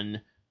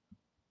on,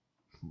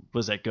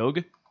 was that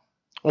GOG?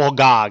 Well,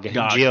 GOG.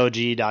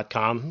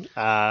 GOG.com.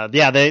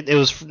 It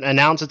was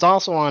announced. It's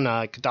also on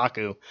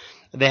Kotaku.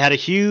 They had a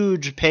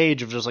huge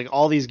page of just like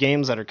all these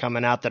games that are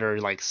coming out that are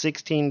like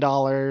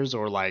 $16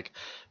 or like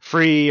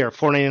free or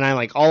 $4.99,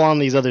 like all on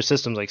these other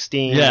systems like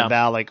Steam and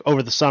Valve, like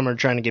over the summer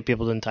trying to get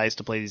people enticed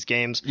to play these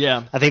games.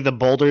 Yeah. I think the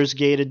Baldur's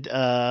Gate,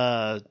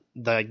 the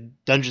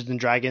Dungeons and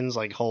Dragons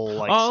like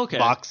whole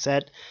box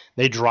set,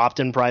 they dropped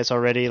in price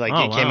already. Like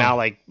it came out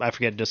like I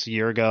forget just a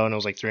year ago and it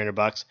was like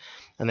 $300,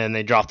 and then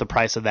they dropped the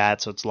price of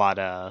that, so it's a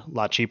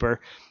lot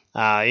cheaper.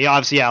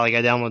 Obviously, like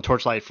I downloaded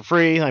Torchlight for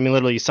free. I mean,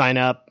 literally you sign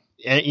up.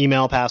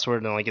 Email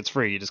password and like it's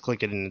free. You just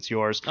click it and it's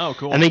yours. Oh,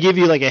 cool. And they give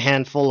you like a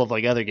handful of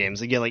like other games.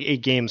 They get like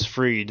 8 games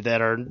free that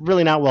are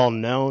really not well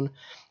known,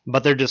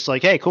 but they're just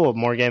like, hey, cool,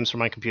 more games for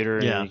my computer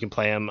and you can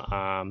play them.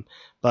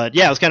 But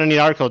yeah, it was kind of a neat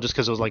article just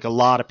because it was like a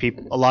lot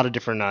of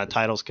different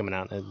titles coming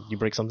out. You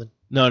break something?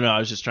 No, I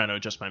was just trying to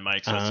adjust my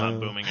mic so it's not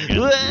booming again.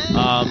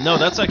 No,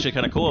 that's actually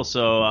kind of cool.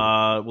 So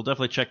we'll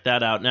definitely check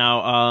that out.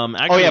 Now,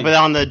 actually, but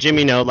on the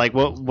Jimmy note, like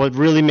what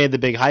really made the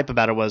big hype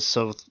about it was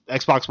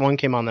Xbox One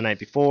came on the night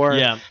before.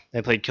 Yeah,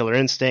 they played Killer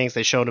Instincts.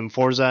 They showed him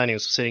Forza, and he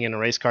was sitting in a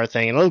race car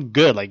thing, and it looked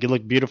good. Like it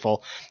looked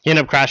beautiful. He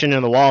ended up crashing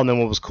into the wall, and then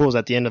what was cool is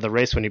at the end of the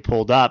race when he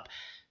pulled up,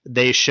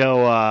 they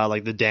show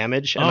like the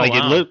damage, and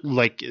it looked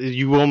like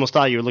you almost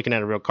thought you were looking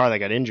at a real car that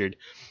got injured.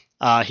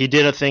 He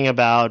did a thing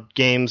about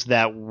games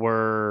that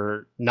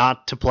were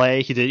not to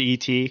play. He did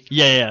E.T.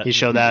 Yeah. He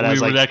showed that. We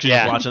were actually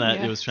watching that.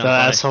 Yeah. It was so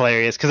that's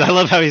hilarious because I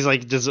love how he's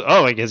like,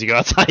 I guess you go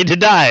outside to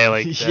die.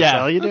 Like, that's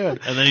how you do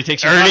it. And then he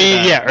takes Ernie,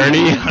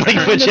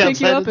 like put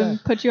you up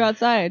and put you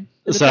outside.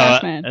 And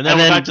then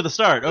we're back to the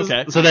start.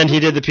 Okay. So then he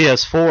did the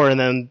PS4, and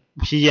then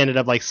he ended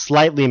up like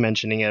slightly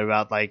mentioning it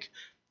about like,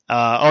 so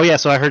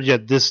I heard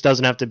this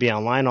doesn't have to be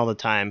online all the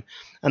time.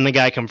 And the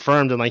guy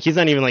confirmed, and like he's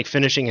not even like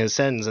finishing his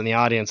sentence, and the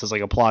audience is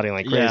like applauding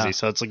like crazy. Yeah.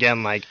 So it's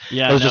again like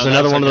it was just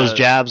another one of those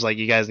jabs. Like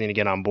you guys need to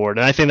get on board,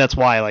 and I think that's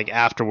why like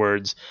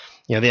afterwards,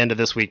 the end of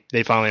this week,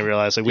 they finally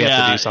realized like we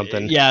have to do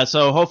something. Yeah.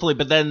 So hopefully,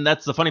 but then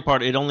that's the funny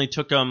part. It only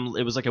took them.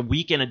 It was like a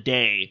week and a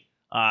day.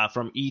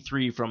 From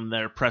E3 from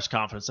their press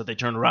conference that they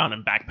turned around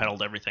and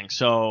backpedaled everything.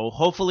 So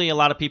hopefully a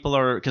lot of people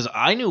are, because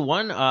I knew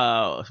one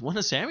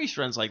of Sammy's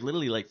friends like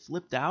literally like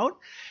flipped out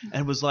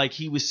and was like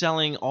he was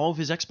selling all of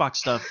his Xbox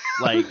stuff.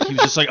 Like he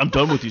was just like, I'm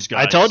done with these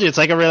guys. I told you it's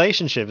like a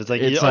relationship. It's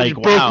like you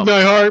broke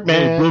my heart,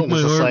 man. It broke my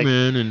heart,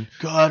 man. And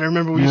God, I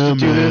remember we used to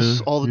do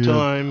this all the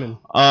time.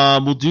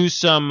 And we'll do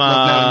some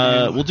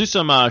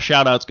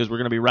shout outs because we're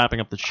gonna be wrapping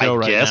up the show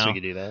right now. I guess we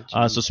could do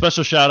that. So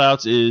special shout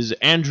outs is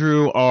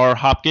Andrew R.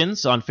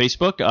 Hopkins on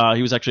Facebook.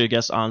 He was actually a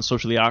guest on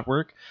Socially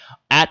Awkward.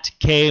 At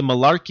K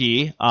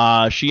Malarkey,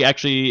 she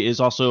actually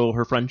is also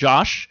her friend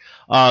Josh.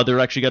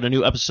 They're actually got a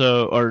new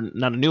episode, or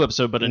not a new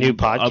episode, but a new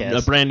podcast,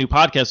 a brand new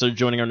podcast. They're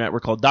joining our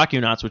network called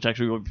DocuNauts, which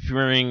actually will be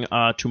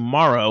premiering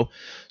tomorrow.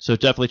 So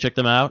definitely check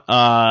them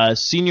out.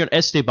 Senior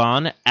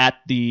Esteban at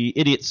the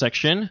Idiot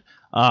Section.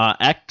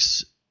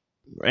 X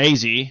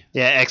Razy.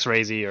 Yeah, X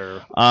Razy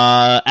or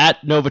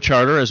at Nova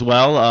Charter as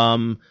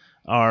well.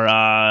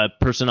 our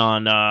person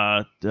on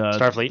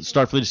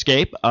Starfleet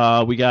Escape.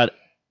 We got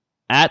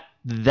at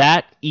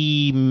that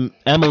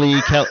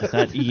Emily Kelly.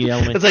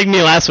 It's like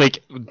me last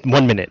week.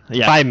 1 minute,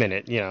 5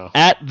 minute.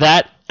 At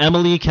that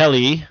Emily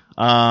Kelly.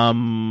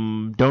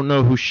 Don't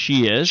know who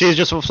she is. She's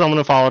just someone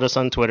who followed us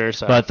on Twitter.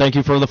 So. But thank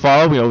you for the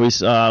follow. We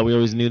always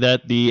knew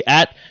that. The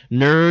at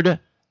nerd/geek.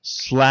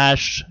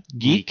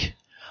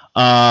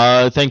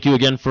 Thank you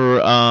again for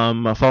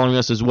following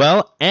us as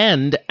well.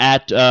 And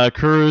at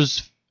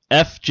Kurz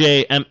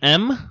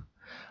FJMM.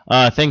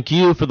 Thank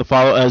you for the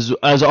follow.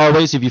 As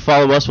always, if you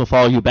follow us, we'll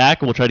follow you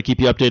back, and we'll try to keep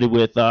you updated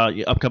with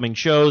upcoming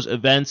shows,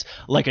 events.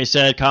 Like I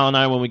said, Kyle and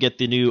I, when we get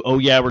the new, we're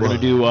going to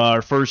do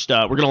our first,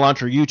 we're going to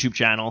launch our YouTube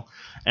channel,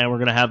 and we're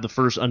going to have the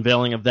first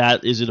unveiling of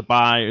that. Is it a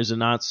buy? Is it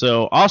not?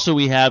 So also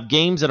we have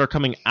games that are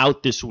coming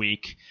out this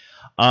week.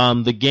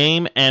 The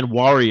Game and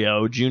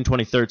Wario, June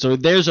 23rd. So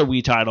there's a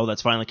Wii title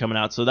that's finally coming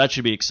out, so that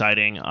should be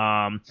exciting.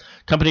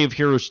 Company of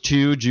Heroes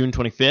 2, June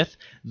 25th.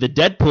 The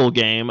Deadpool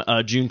game,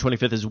 June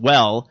 25th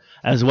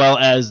as well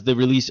as the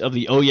release of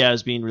the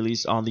is being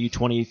released on the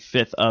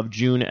 25th of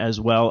June as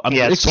well.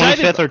 It's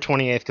 25th or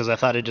 28th because I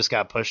thought it just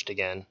got pushed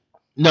again.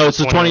 No, it's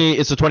the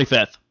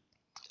 25th.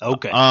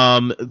 Okay.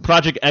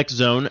 Project X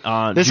Zone.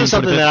 This June is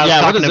something 25th. that I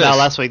was talking about this?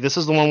 last week. This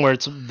is the one where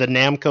it's the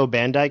Namco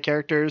Bandai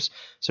characters.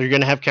 So you're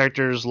going to have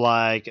characters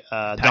like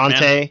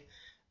Dante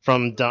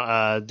from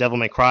Devil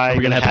May Cry.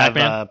 We're going to have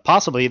Pac-Man?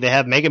 Possibly. They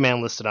have Mega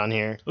Man listed on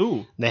here.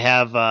 Ooh. They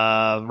have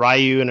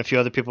Ryu and a few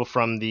other people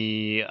from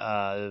the...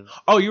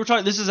 you were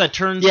talking... This is a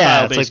turnstile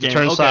yeah, it's like game. the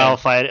turnstile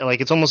fight. Like,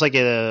 it's almost like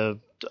a...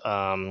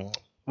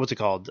 what's it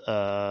called?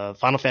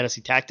 Final Fantasy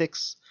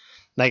Tactics.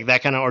 Like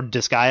that kind of, or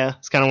Disgaea.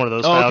 It's kind of one of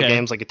those style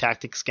games, like a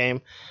tactics game.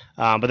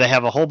 But they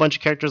have a whole bunch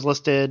of characters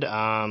listed.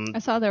 I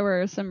saw there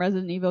were some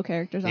Resident Evil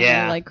characters on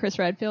there, like Chris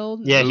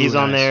Redfield. Yeah, he's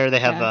on there. They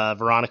have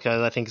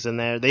Veronica, I think, is in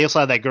there. They also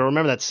have that girl.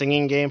 Remember that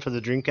singing game for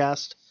the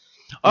Dreamcast?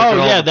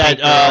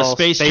 That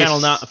Space Channel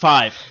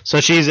 5.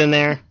 So she's in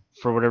there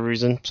for whatever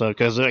reason. So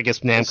because I guess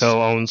Namco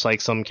owns like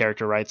some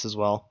character rights as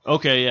well.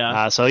 Okay,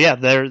 yeah.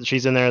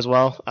 She's in there as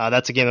well.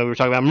 That's a game that we were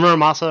talking about.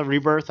 Muramasa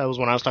Rebirth. That was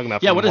one I was talking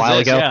about. What a while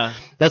is this? ago. Yeah.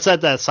 That's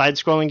that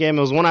side-scrolling game.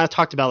 It was one I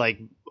talked about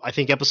I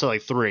think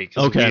episode 3.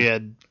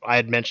 Okay. I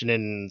had mentioned it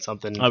in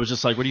something. I was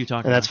just like, what are you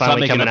talking about? And that's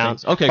finally coming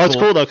out. Okay, cool. It's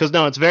cool though because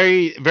it's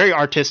very very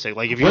artistic.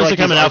 Like if you like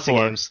coming out for?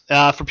 Games,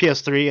 for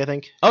PS3, I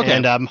think. Okay.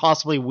 And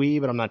possibly Wii,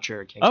 but I'm not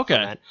sure.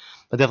 Okay.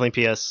 But definitely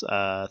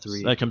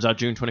PS3. That comes out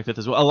June 25th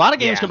as well. A lot of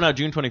games coming out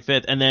June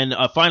 25th. And then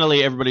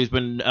finally, everybody's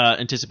been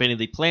anticipating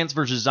the Plants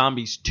vs.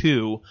 Zombies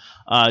 2,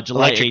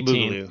 July Electric 18th.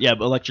 Boogaloo. Yeah,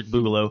 Electric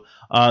Boogaloo.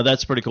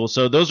 That's pretty cool.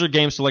 So those are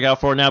games to look out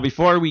for. Now,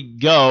 before we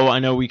go, I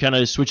know we kind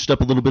of switched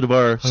up a little bit of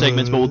our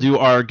segments, but we'll do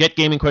our Get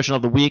Gaming question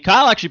of the week.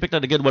 Kyle actually picked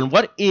out a good one.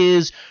 What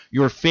is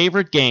your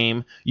favorite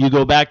game you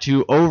go back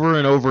to over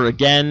and over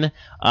again?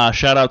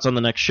 Shout-outs on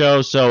the next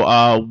show. So you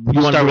want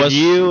to start with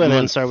you and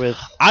then then start with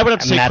I would have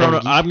to say Madam Chrono.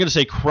 Geek. I'm going to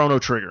say Chrono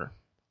Trigger.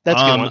 That's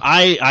a good one.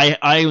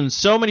 I own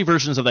so many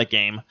versions of that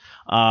game.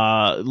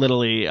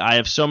 Literally, I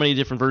have so many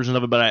different versions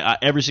of it. But I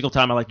every single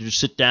time I like to just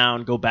sit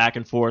down, go back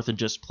and forth, and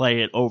just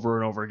play it over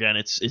and over again.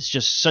 It's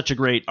just such a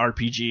great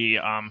RPG.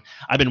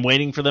 I've been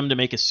waiting for them to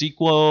make a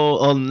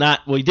sequel.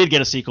 We did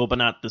get a sequel, but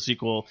not the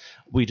sequel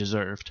we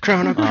deserved.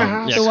 Chrono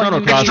Cross.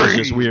 Chrono Cross is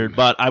just weird.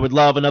 But I would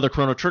love another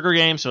Chrono Trigger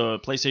game. So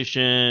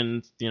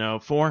PlayStation,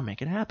 4,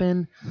 make it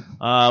happen.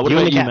 What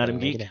about you, Madam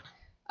Geek?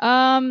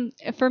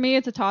 For me,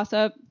 it's a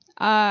toss-up.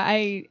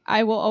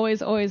 I will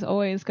always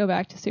go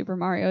back to Super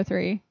Mario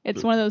 3.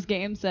 It's one of those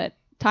games that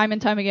time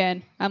and time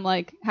again I'm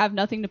like have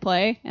nothing to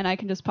play and I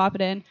can just pop it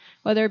in,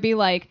 whether it be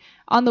like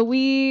on the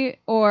Wii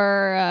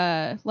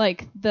or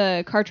like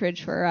the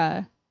cartridge for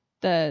I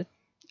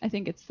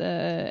think it's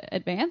the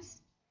Advance.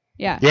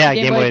 Yeah,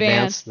 Game Boy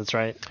Advance. That's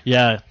right.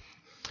 Yeah.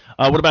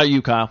 What about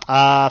you, Kyle?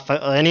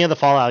 Any of the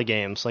Fallout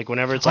games, like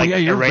whenever it's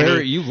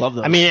you love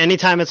those. I mean,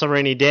 anytime it's a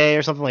rainy day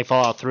or something like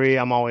Fallout 3,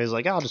 I'm always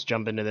like, I'll just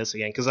jump into this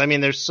again because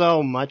there's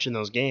so much in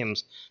those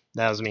games.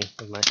 That was me.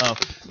 I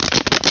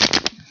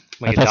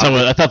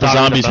thought the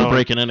zombies were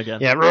breaking in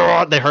again.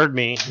 Yeah, they heard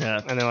me.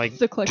 Yeah, and they're like,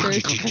 the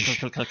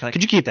clickers.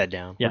 Could you keep that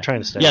down? Yeah. We're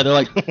trying to stay. Yeah, they're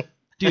like,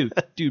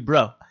 dude,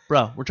 bro,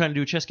 we're trying to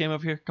do a chess game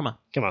over here. Come on,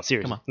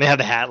 seriously. Come on. They have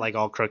the hat like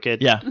all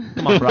crooked. Yeah,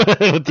 come on, bro.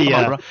 With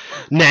the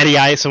natty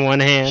ice in one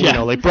hand.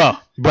 Yeah. Like, bro,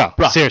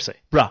 seriously,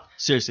 bro.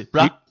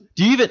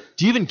 Do you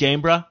even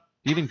game, bro?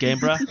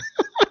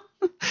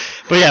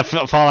 But yeah,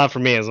 Fallout for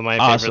me is my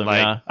favorite.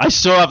 Yeah. I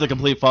still have to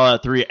complete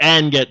Fallout 3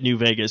 and get New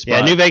Vegas. Yeah,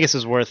 New Vegas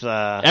is worth.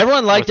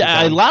 Everyone liked it.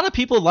 A lot of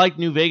people liked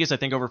New Vegas, I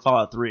think, over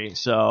Fallout 3.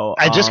 So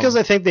just because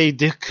I think they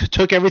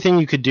took everything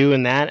you could do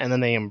in that, and then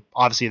they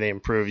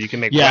improved. You can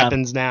make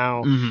weapons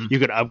now. Mm-hmm. You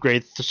could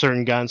upgrade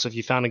certain guns. So if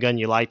you found a gun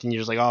you liked and you're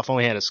just like, if I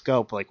only had a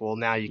scope, like, well,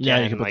 now you can. Yeah,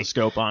 you can put the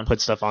scope on.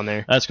 Put stuff on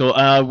there. That's cool.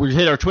 We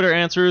hit our Twitter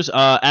answers.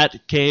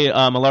 At K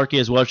Malarkey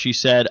as well. She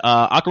said,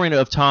 Ocarina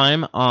of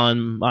Time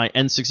on my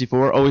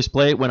N64. Always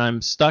play it when I'm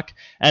I'm stuck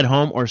at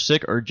home or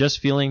sick or just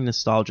feeling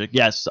nostalgic.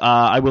 Yes,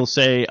 I will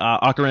say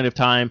Ocarina of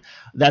Time,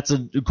 that's a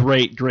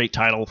great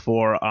title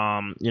for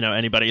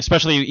anybody,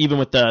 especially even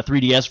with the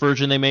 3DS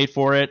version they made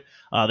for it.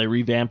 They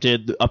revamped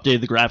it,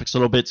 updated the graphics a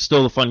little bit.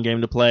 Still a fun game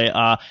to play.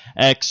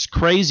 X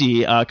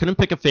Crazy, couldn't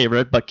pick a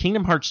favorite, but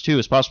Kingdom Hearts 2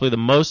 is possibly the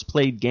most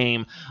played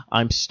game.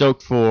 I'm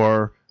stoked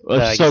for.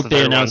 Stoked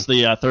they announced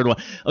the third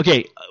one.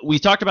 Okay, we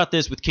talked about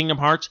this with Kingdom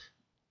Hearts.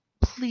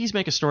 Please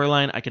make a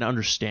storyline I can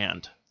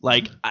understand.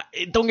 Like,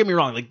 don't get me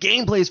wrong, the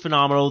gameplay is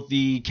phenomenal.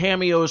 The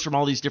cameos from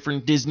all these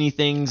different Disney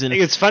things and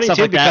it's funny stuff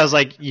too like because that.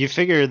 like you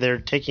figure they're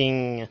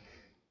taking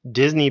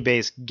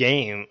Disney-based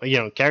game,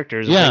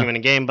 characters and Yeah. putting them in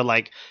a game, but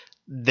like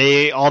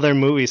all their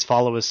movies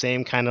follow the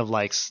same kind of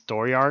like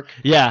story arc.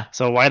 Yeah.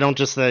 So why don't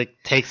just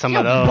take some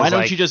of those? Why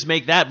don't like, you just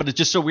make that? But it's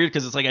just so weird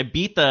because it's like I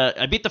beat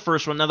the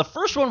first one. Now the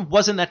first one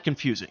wasn't that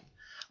confusing.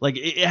 Like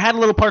it had a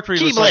little part where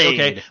you was like,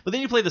 okay, but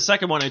then you play the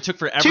second one and it took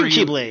forever. two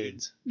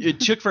Keyblades?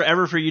 It took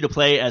forever for you to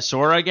play as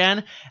Sora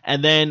again,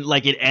 and then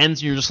like it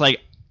ends and you're just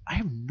like, I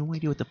have no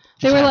idea what the.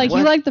 They were like, what?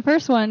 you like the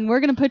first one, we're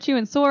going to put you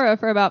in Sora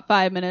for about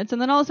 5 minutes, and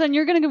then all of a sudden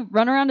you're going to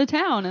run around to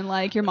town, and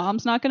like your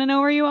mom's not going to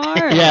know where you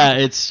are. Yeah,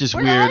 it's just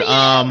Where weird.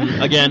 are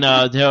you? Again,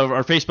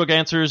 our Facebook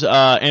answers.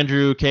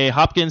 Andrew K.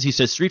 Hopkins, he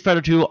says Street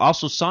Fighter 2,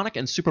 also Sonic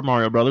and Super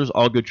Mario Brothers,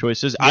 all good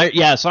choices.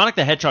 Sonic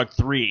the Hedgehog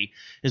 3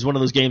 is one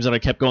of those games that I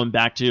kept going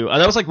back to.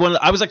 That was like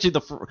I was actually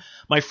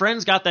my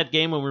friends got that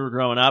game when we were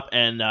growing up,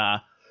 and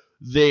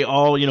they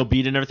all,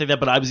 beat it and everything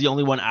but I was the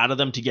only one out of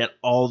them to get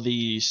all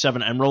the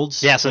 7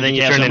 emeralds. Yeah, so then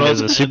you Gas turn into emeralds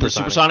the and Super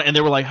Sonic, and they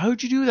were like,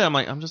 "How'd you do that?" I'm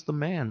like, "I'm just the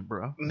man,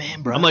 bro."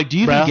 Man, bro. I'm like, "Do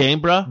you even game,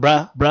 bro?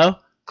 Bro?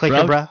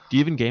 Clicker, bro. Do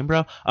you even game,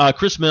 bro?"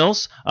 Chris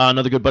Mills,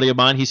 another good buddy of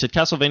mine, he said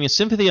Castlevania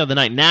Symphony of the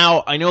Night.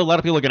 Now, I know a lot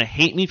of people are going to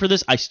hate me for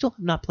this. I still have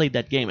not played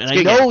that game, and I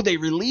know they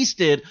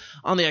released it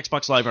on the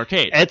Xbox Live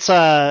Arcade. It's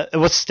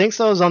what stinks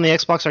though is on the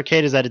Xbox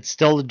Arcade is that it's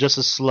still just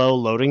a slow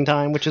loading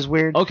time, which is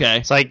weird. Okay.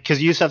 It's like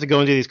because you used to have to go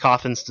into these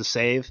coffins to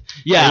save.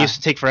 Yeah. And it used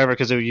to take forever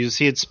because you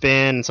see it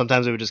spin, and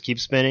sometimes it would just keep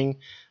spinning.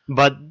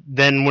 But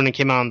then when it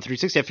came out on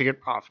 360, I figured,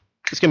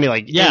 it's gonna be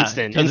like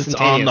instant, because it's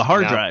on the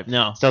hard drive.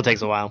 No, still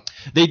takes a while.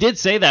 They did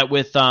say that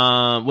with It's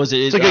a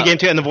good game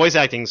too, and the voice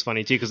acting is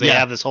funny too because they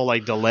have this whole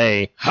like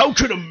delay. How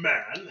could a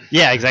man?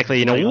 Yeah,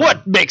 exactly.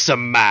 What makes a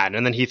man?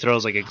 And then he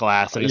throws like a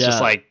glass, and it's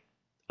just like,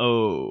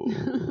 oh,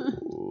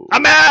 a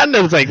man.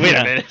 And it's like, wait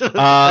a minute.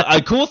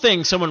 A cool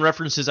thing someone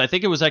references. I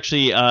think it was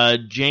actually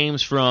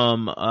James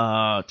from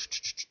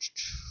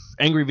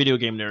Angry Video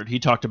Game Nerd. He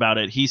talked about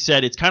it. He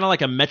said it's kind of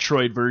like a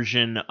Metroid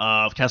version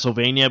of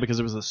Castlevania because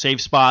there was the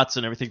save spots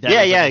and everything. That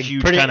Yeah, like a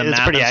huge kind of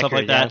map and stuff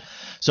like that.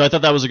 So I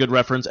thought that was a good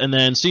reference. And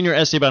then Senior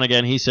Esteban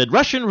again, he said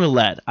Russian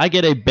roulette. I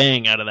get a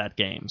bang out of that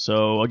game.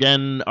 So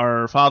again,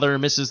 our father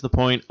misses the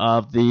point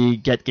of the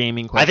get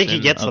gaming question. I think he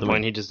gets the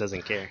point. He just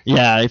doesn't care.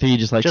 Yeah, I think he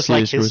just likes to see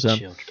like his his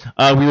children.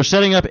 children. We were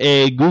setting up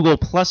a Google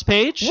Plus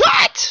page.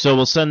 What? So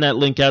we'll send that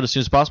link out as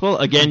soon as possible.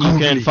 Again, you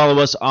can follow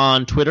us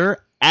on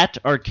Twitter at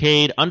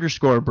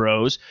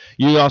arcade_bros.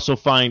 You also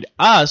find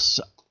us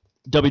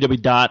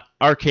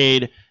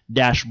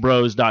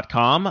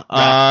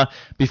www.arcade-bros.com.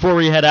 Before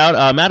we head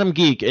out, Madam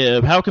Geek,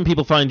 how can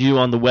people find you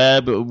on the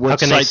web? How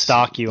can they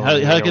stalk you?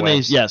 How can they?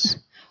 Yes.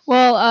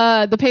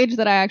 Well, the page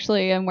that I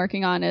actually am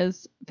working on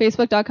is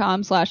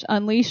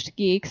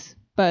facebook.com/unleashedgeeks,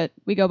 but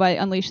we go by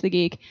Unleash the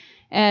Geek.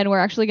 And we're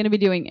actually going to be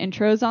doing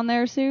intros on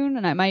there soon,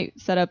 and I might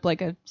set up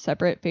like a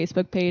separate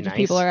Facebook page if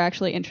people are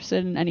actually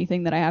interested in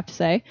anything that I have to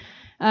say.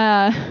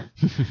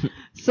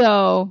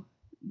 So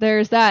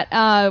there's that.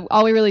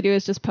 All we really do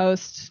is just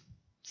post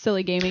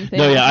silly gaming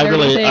things. No, yeah, I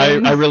really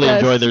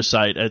Just- enjoy their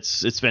site.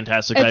 It's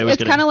fantastic.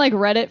 It's kind of like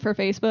Reddit for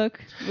Facebook.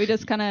 We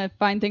just kind of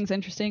find things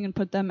interesting and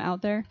put them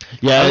out there.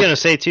 Yeah, I was gonna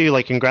say too,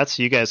 like, congrats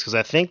to you guys because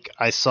I think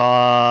I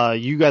saw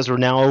you guys were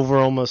now over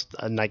almost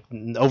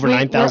over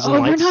 9,000 likes.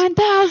 Over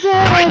 9,000.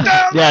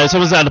 yeah.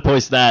 Someone's got to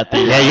post that.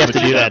 Yeah, you have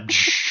to do that.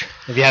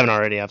 If you haven't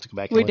already, you have to go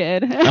back. We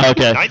did.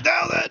 Okay.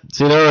 9,000.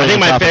 See, they're I think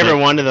my on top of favorite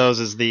it. one of those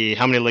is the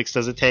how many licks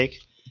does it take?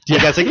 You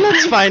guys like,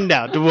 let's find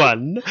out.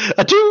 1,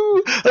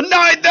 2,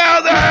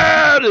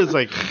 9,000. It's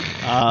like, but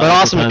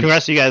awesome. depends.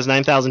 Congrats to you guys.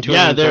 9,230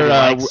 Yeah, they're.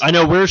 likes. I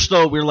know we're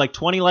like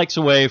 20 likes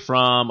away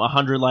from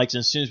 100 likes, and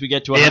as soon as we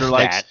get to 100 If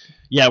likes, that.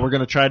 yeah, we're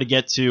gonna try to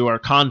get to our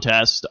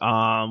contest.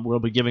 We'll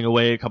be giving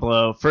away a couple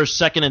of first,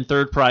 second, and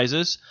third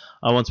prizes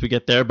once we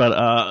get there.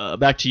 But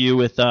back to you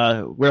with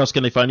where else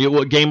can they find you?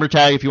 What gamer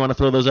tag if you want to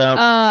throw those out?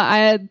 I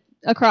had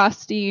across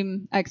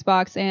Steam,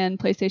 Xbox, and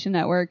PlayStation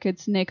Network.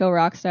 It's Neko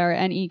Rockstar,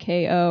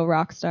 Neko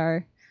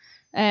Rockstar,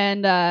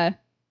 and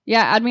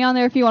yeah, add me on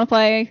there if you want to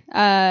play.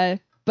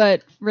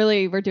 But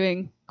really, we're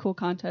doing cool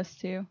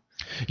contests too.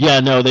 Yeah,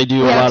 no, they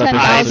do We a have lot of.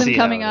 10,000 I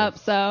coming see. up,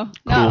 so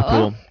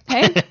Cool.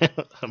 Hey,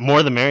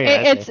 More the merrier.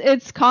 I think.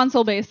 it's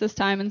console based this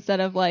time instead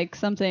of like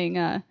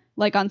something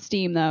like on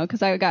Steam though,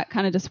 because I got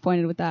kind of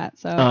disappointed with that.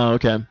 So Oh,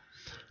 okay.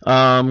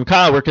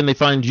 Kyle, where can they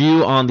find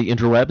you on the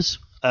interwebs?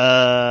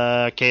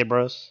 K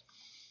Bros.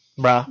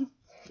 Bruh.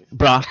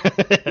 brah.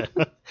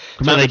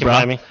 So they can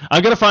find me.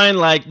 I'm gonna find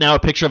like now a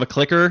picture of a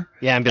clicker.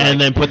 Yeah, and be and like,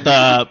 then put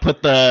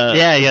the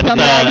yeah, yeah,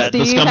 Scumbag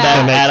the Steve scumbag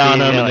hat. hat on Steve, him,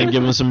 yeah, and then like,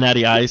 give him some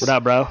natty ice. what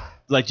up, bro?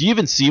 Like, do you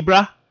even see,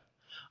 bruh?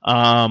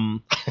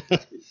 You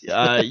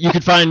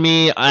can find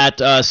me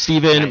at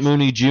Stephen Nice.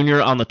 Mooney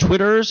Jr. on the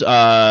Twitters.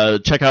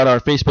 Check out our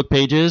Facebook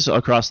pages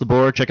across the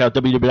board. Check out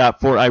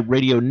www.4i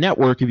Radio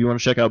Network if you want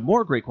to check out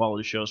more great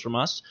quality shows from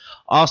us.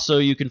 Also,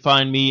 you can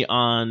find me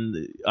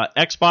on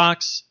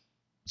Xbox,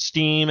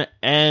 Steam,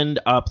 and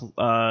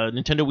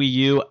Nintendo Wii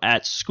U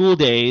at School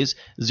Days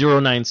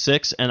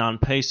 096, and on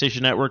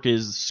PlayStation Network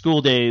is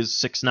School Days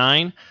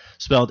 69,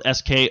 spelled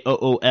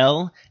SKOOLDAZE.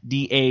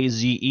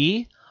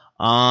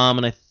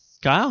 And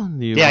Kyle,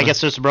 I guess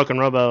there's a Broken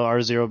Robo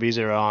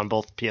R0B0 on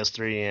both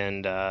PS3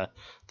 and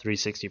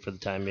 360 for the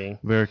time being.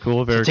 Very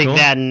cool, very Take cool.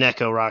 that,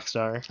 Neko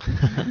Rockstar.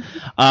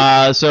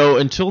 So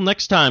until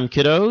next time,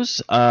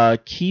 kiddos,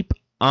 keep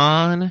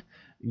on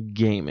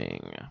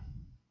gaming.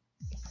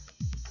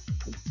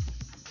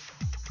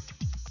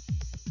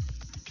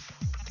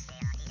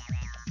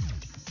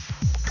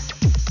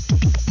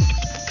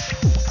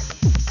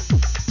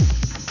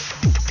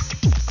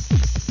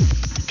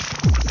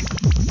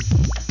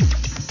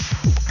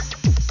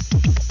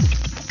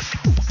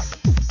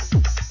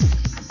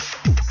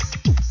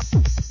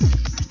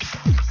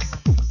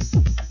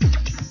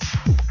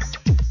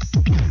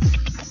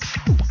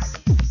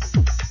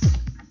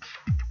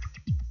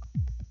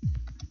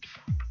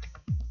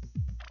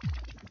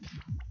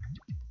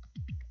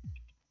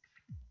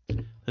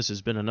 This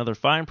has been another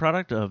fine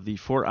product of the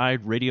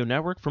 4-Eyed Radio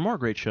Network. For more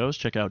great shows,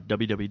 check out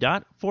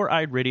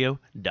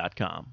www.4eyedradio.com.